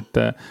või siis, et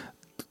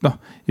noh,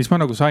 siis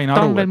ma nagu sain ta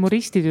aru, on veel mu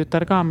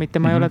ristitutar ka, mitte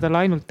ma ei ole tal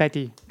ainult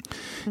tädi.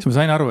 siis ma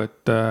sain aru,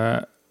 et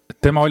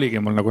tema oligi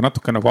mul nagu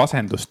natuke nagu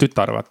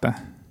asendustütar, vaata.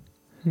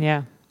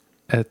 jah.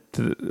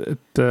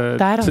 ta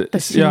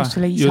äratas sinust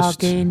selle isa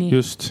geeni.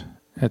 Just,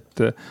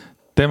 et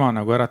tema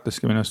nagu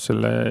ärataski minust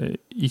selle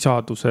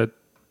isaduse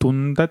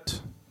tunded.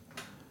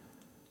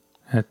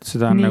 Et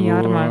seda on nii nagu,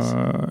 armas.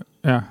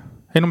 Jah,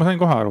 ei no ma sain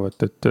kohe aru, et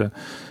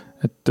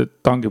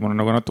ta ongi mul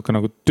nagu natuke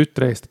nagu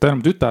tütre eest, ta ei ole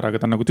mu tütar, aga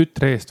ta on nagu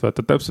tütre eest,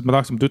 vaata, täpselt ma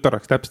tahaks mu tütar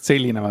oleks täpselt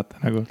selline,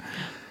 vaata nagu.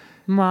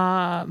 Ma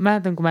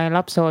mäletan, kui ma jäin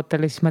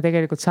lapseootele, siis ma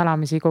tegelikult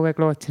salamisi kogu aeg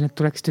lootsin, et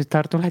tuleks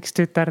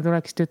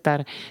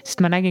tütar.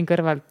 Sest ma nägin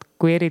kõrvalt,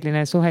 kui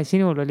eriline suhe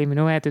sinul oli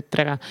minu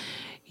õetütrega.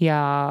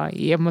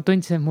 Ja ma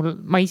tundsin,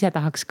 et ma ise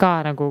tahaks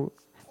ka nagu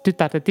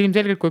tütart, et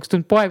ilmselgelt kui oleks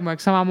tulnud poeg, ma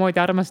oleks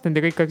samamoodi armastanud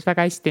ja kõik oleks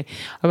väga hästi.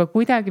 Aga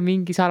kuidagi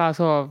mingi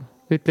salasoov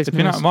ütles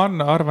minust. Ma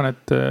arvan,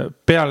 et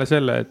peale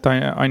selle, et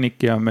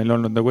Anniki on meil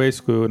olnud nagu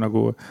eeskuju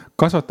nagu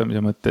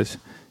kasvatamise mõttes,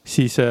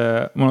 siis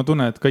mul on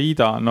tunne, et ka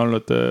Ida on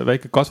olnud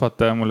väike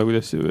kasvataja mulle,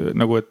 kuidas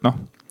nagu, et noh,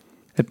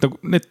 et nagu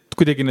need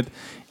kuidagi need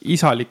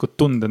isalikud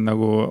tunded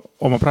nagu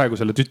oma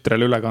praegusele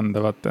tütrele üle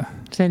kanda, vaata.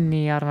 See on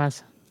nii armas.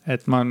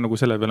 Et ma nagu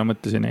selle peale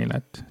mõtlesin eile,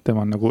 et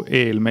tema on nagu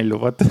eelmellu,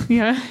 vaata.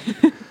 Jah,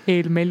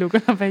 eelmellu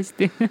kõlab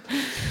hästi.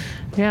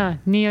 Jaa,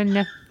 nii on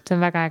jah, see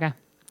on väga äge.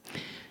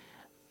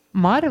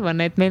 Ma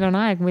arvan, et meil on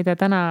aeg, mida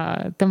täna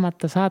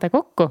tõmmata saade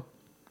kokku.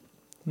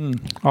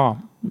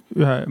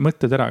 Ühe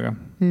mõtteteraga,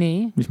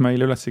 nii. mis ma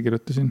eile üles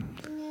kirjutasin.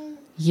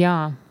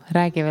 Jaa,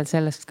 räägi veel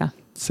sellest ka.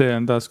 See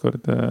on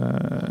taaskord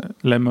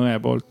Lemme õe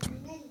poolt.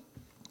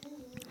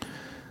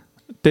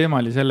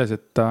 Teema oli selles,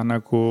 et ta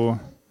nagu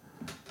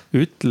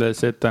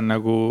ütles, et ta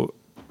nagu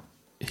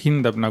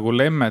hindab nagu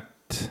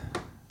Lemmet.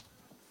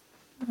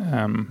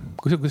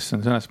 Kuidas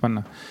on sõnas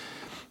panna?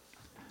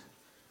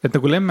 Et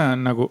nagu Lemme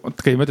on nagu,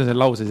 okei, ma ütlen selle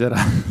lause siis ära,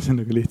 see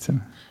on nagu lihtsam.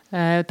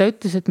 Ta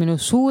ütles, et minu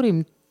suurim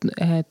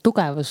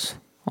tugevus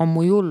on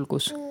mu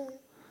julgus.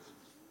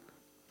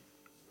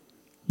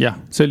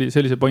 Jah, see oli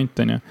see point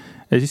on ju.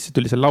 Ja siis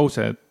tuli see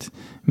lause, et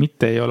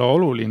mitte ei ole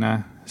oluline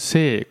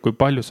see, kui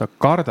palju sa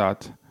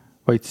kardad,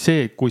 vaid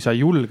see, kui sa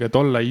julged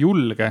olla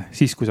julge,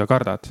 siis kui sa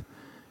kardad.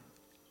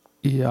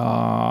 Ja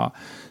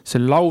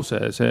see lause,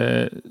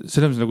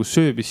 see nagu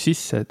sööbis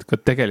sisse, et ka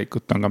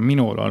tegelikult on ka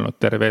minul olnud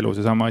terve elu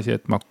see sama asi,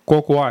 et ma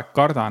kogu aeg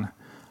kardan,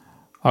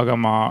 aga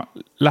ma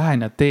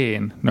lähen ja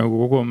teen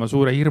nagu kogu oma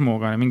suure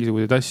hirmuga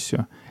mingisuguseid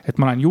asju, et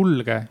ma olen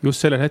julge just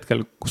sellel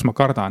hetkel, kus ma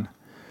kardan.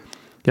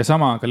 Ja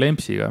sama ka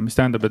Lempsiga, mis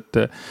tähendab, et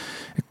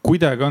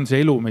kuidagi on see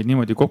elu meid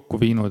niimoodi kokku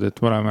viinud,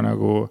 et me oleme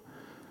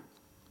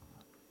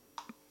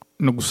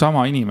nagu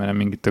sama inimene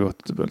mingite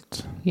kohtade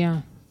pealt. Jaa.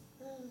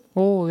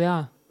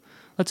 Jaa.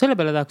 Vaat selle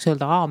peale tahaks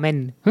öelda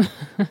aamen.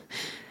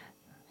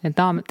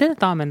 Teda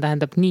aamen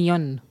tähendab nii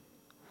on.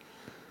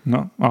 No,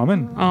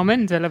 aamen.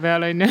 Aamen selle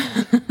peale on ju.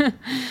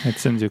 Et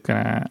see on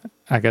niisugune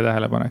äge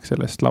tähelepanek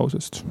sellest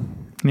lausest.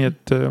 Nii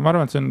et ma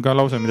arvan, et see on ka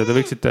lause, mida te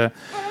võiksite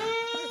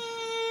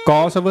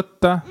kaasa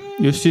võtta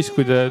just siis,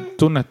 kui te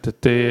tunnete, et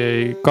te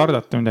ei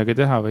kardata midagi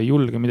teha või ei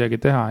julge midagi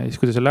teha. Ja siis,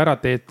 kui te selle ära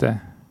teete,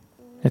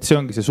 et see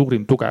ongi see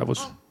suurim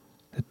tugevus.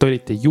 Et te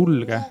olite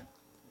julge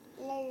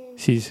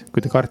siis,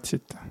 kui te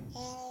kartsite.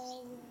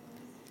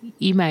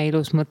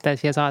 Imeilus mõte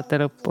siia saate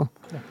lõppu.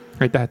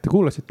 Aitäh, et te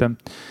kuulasite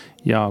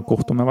ja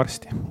kohtume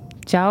varsti.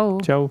 Tšau.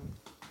 Tšau.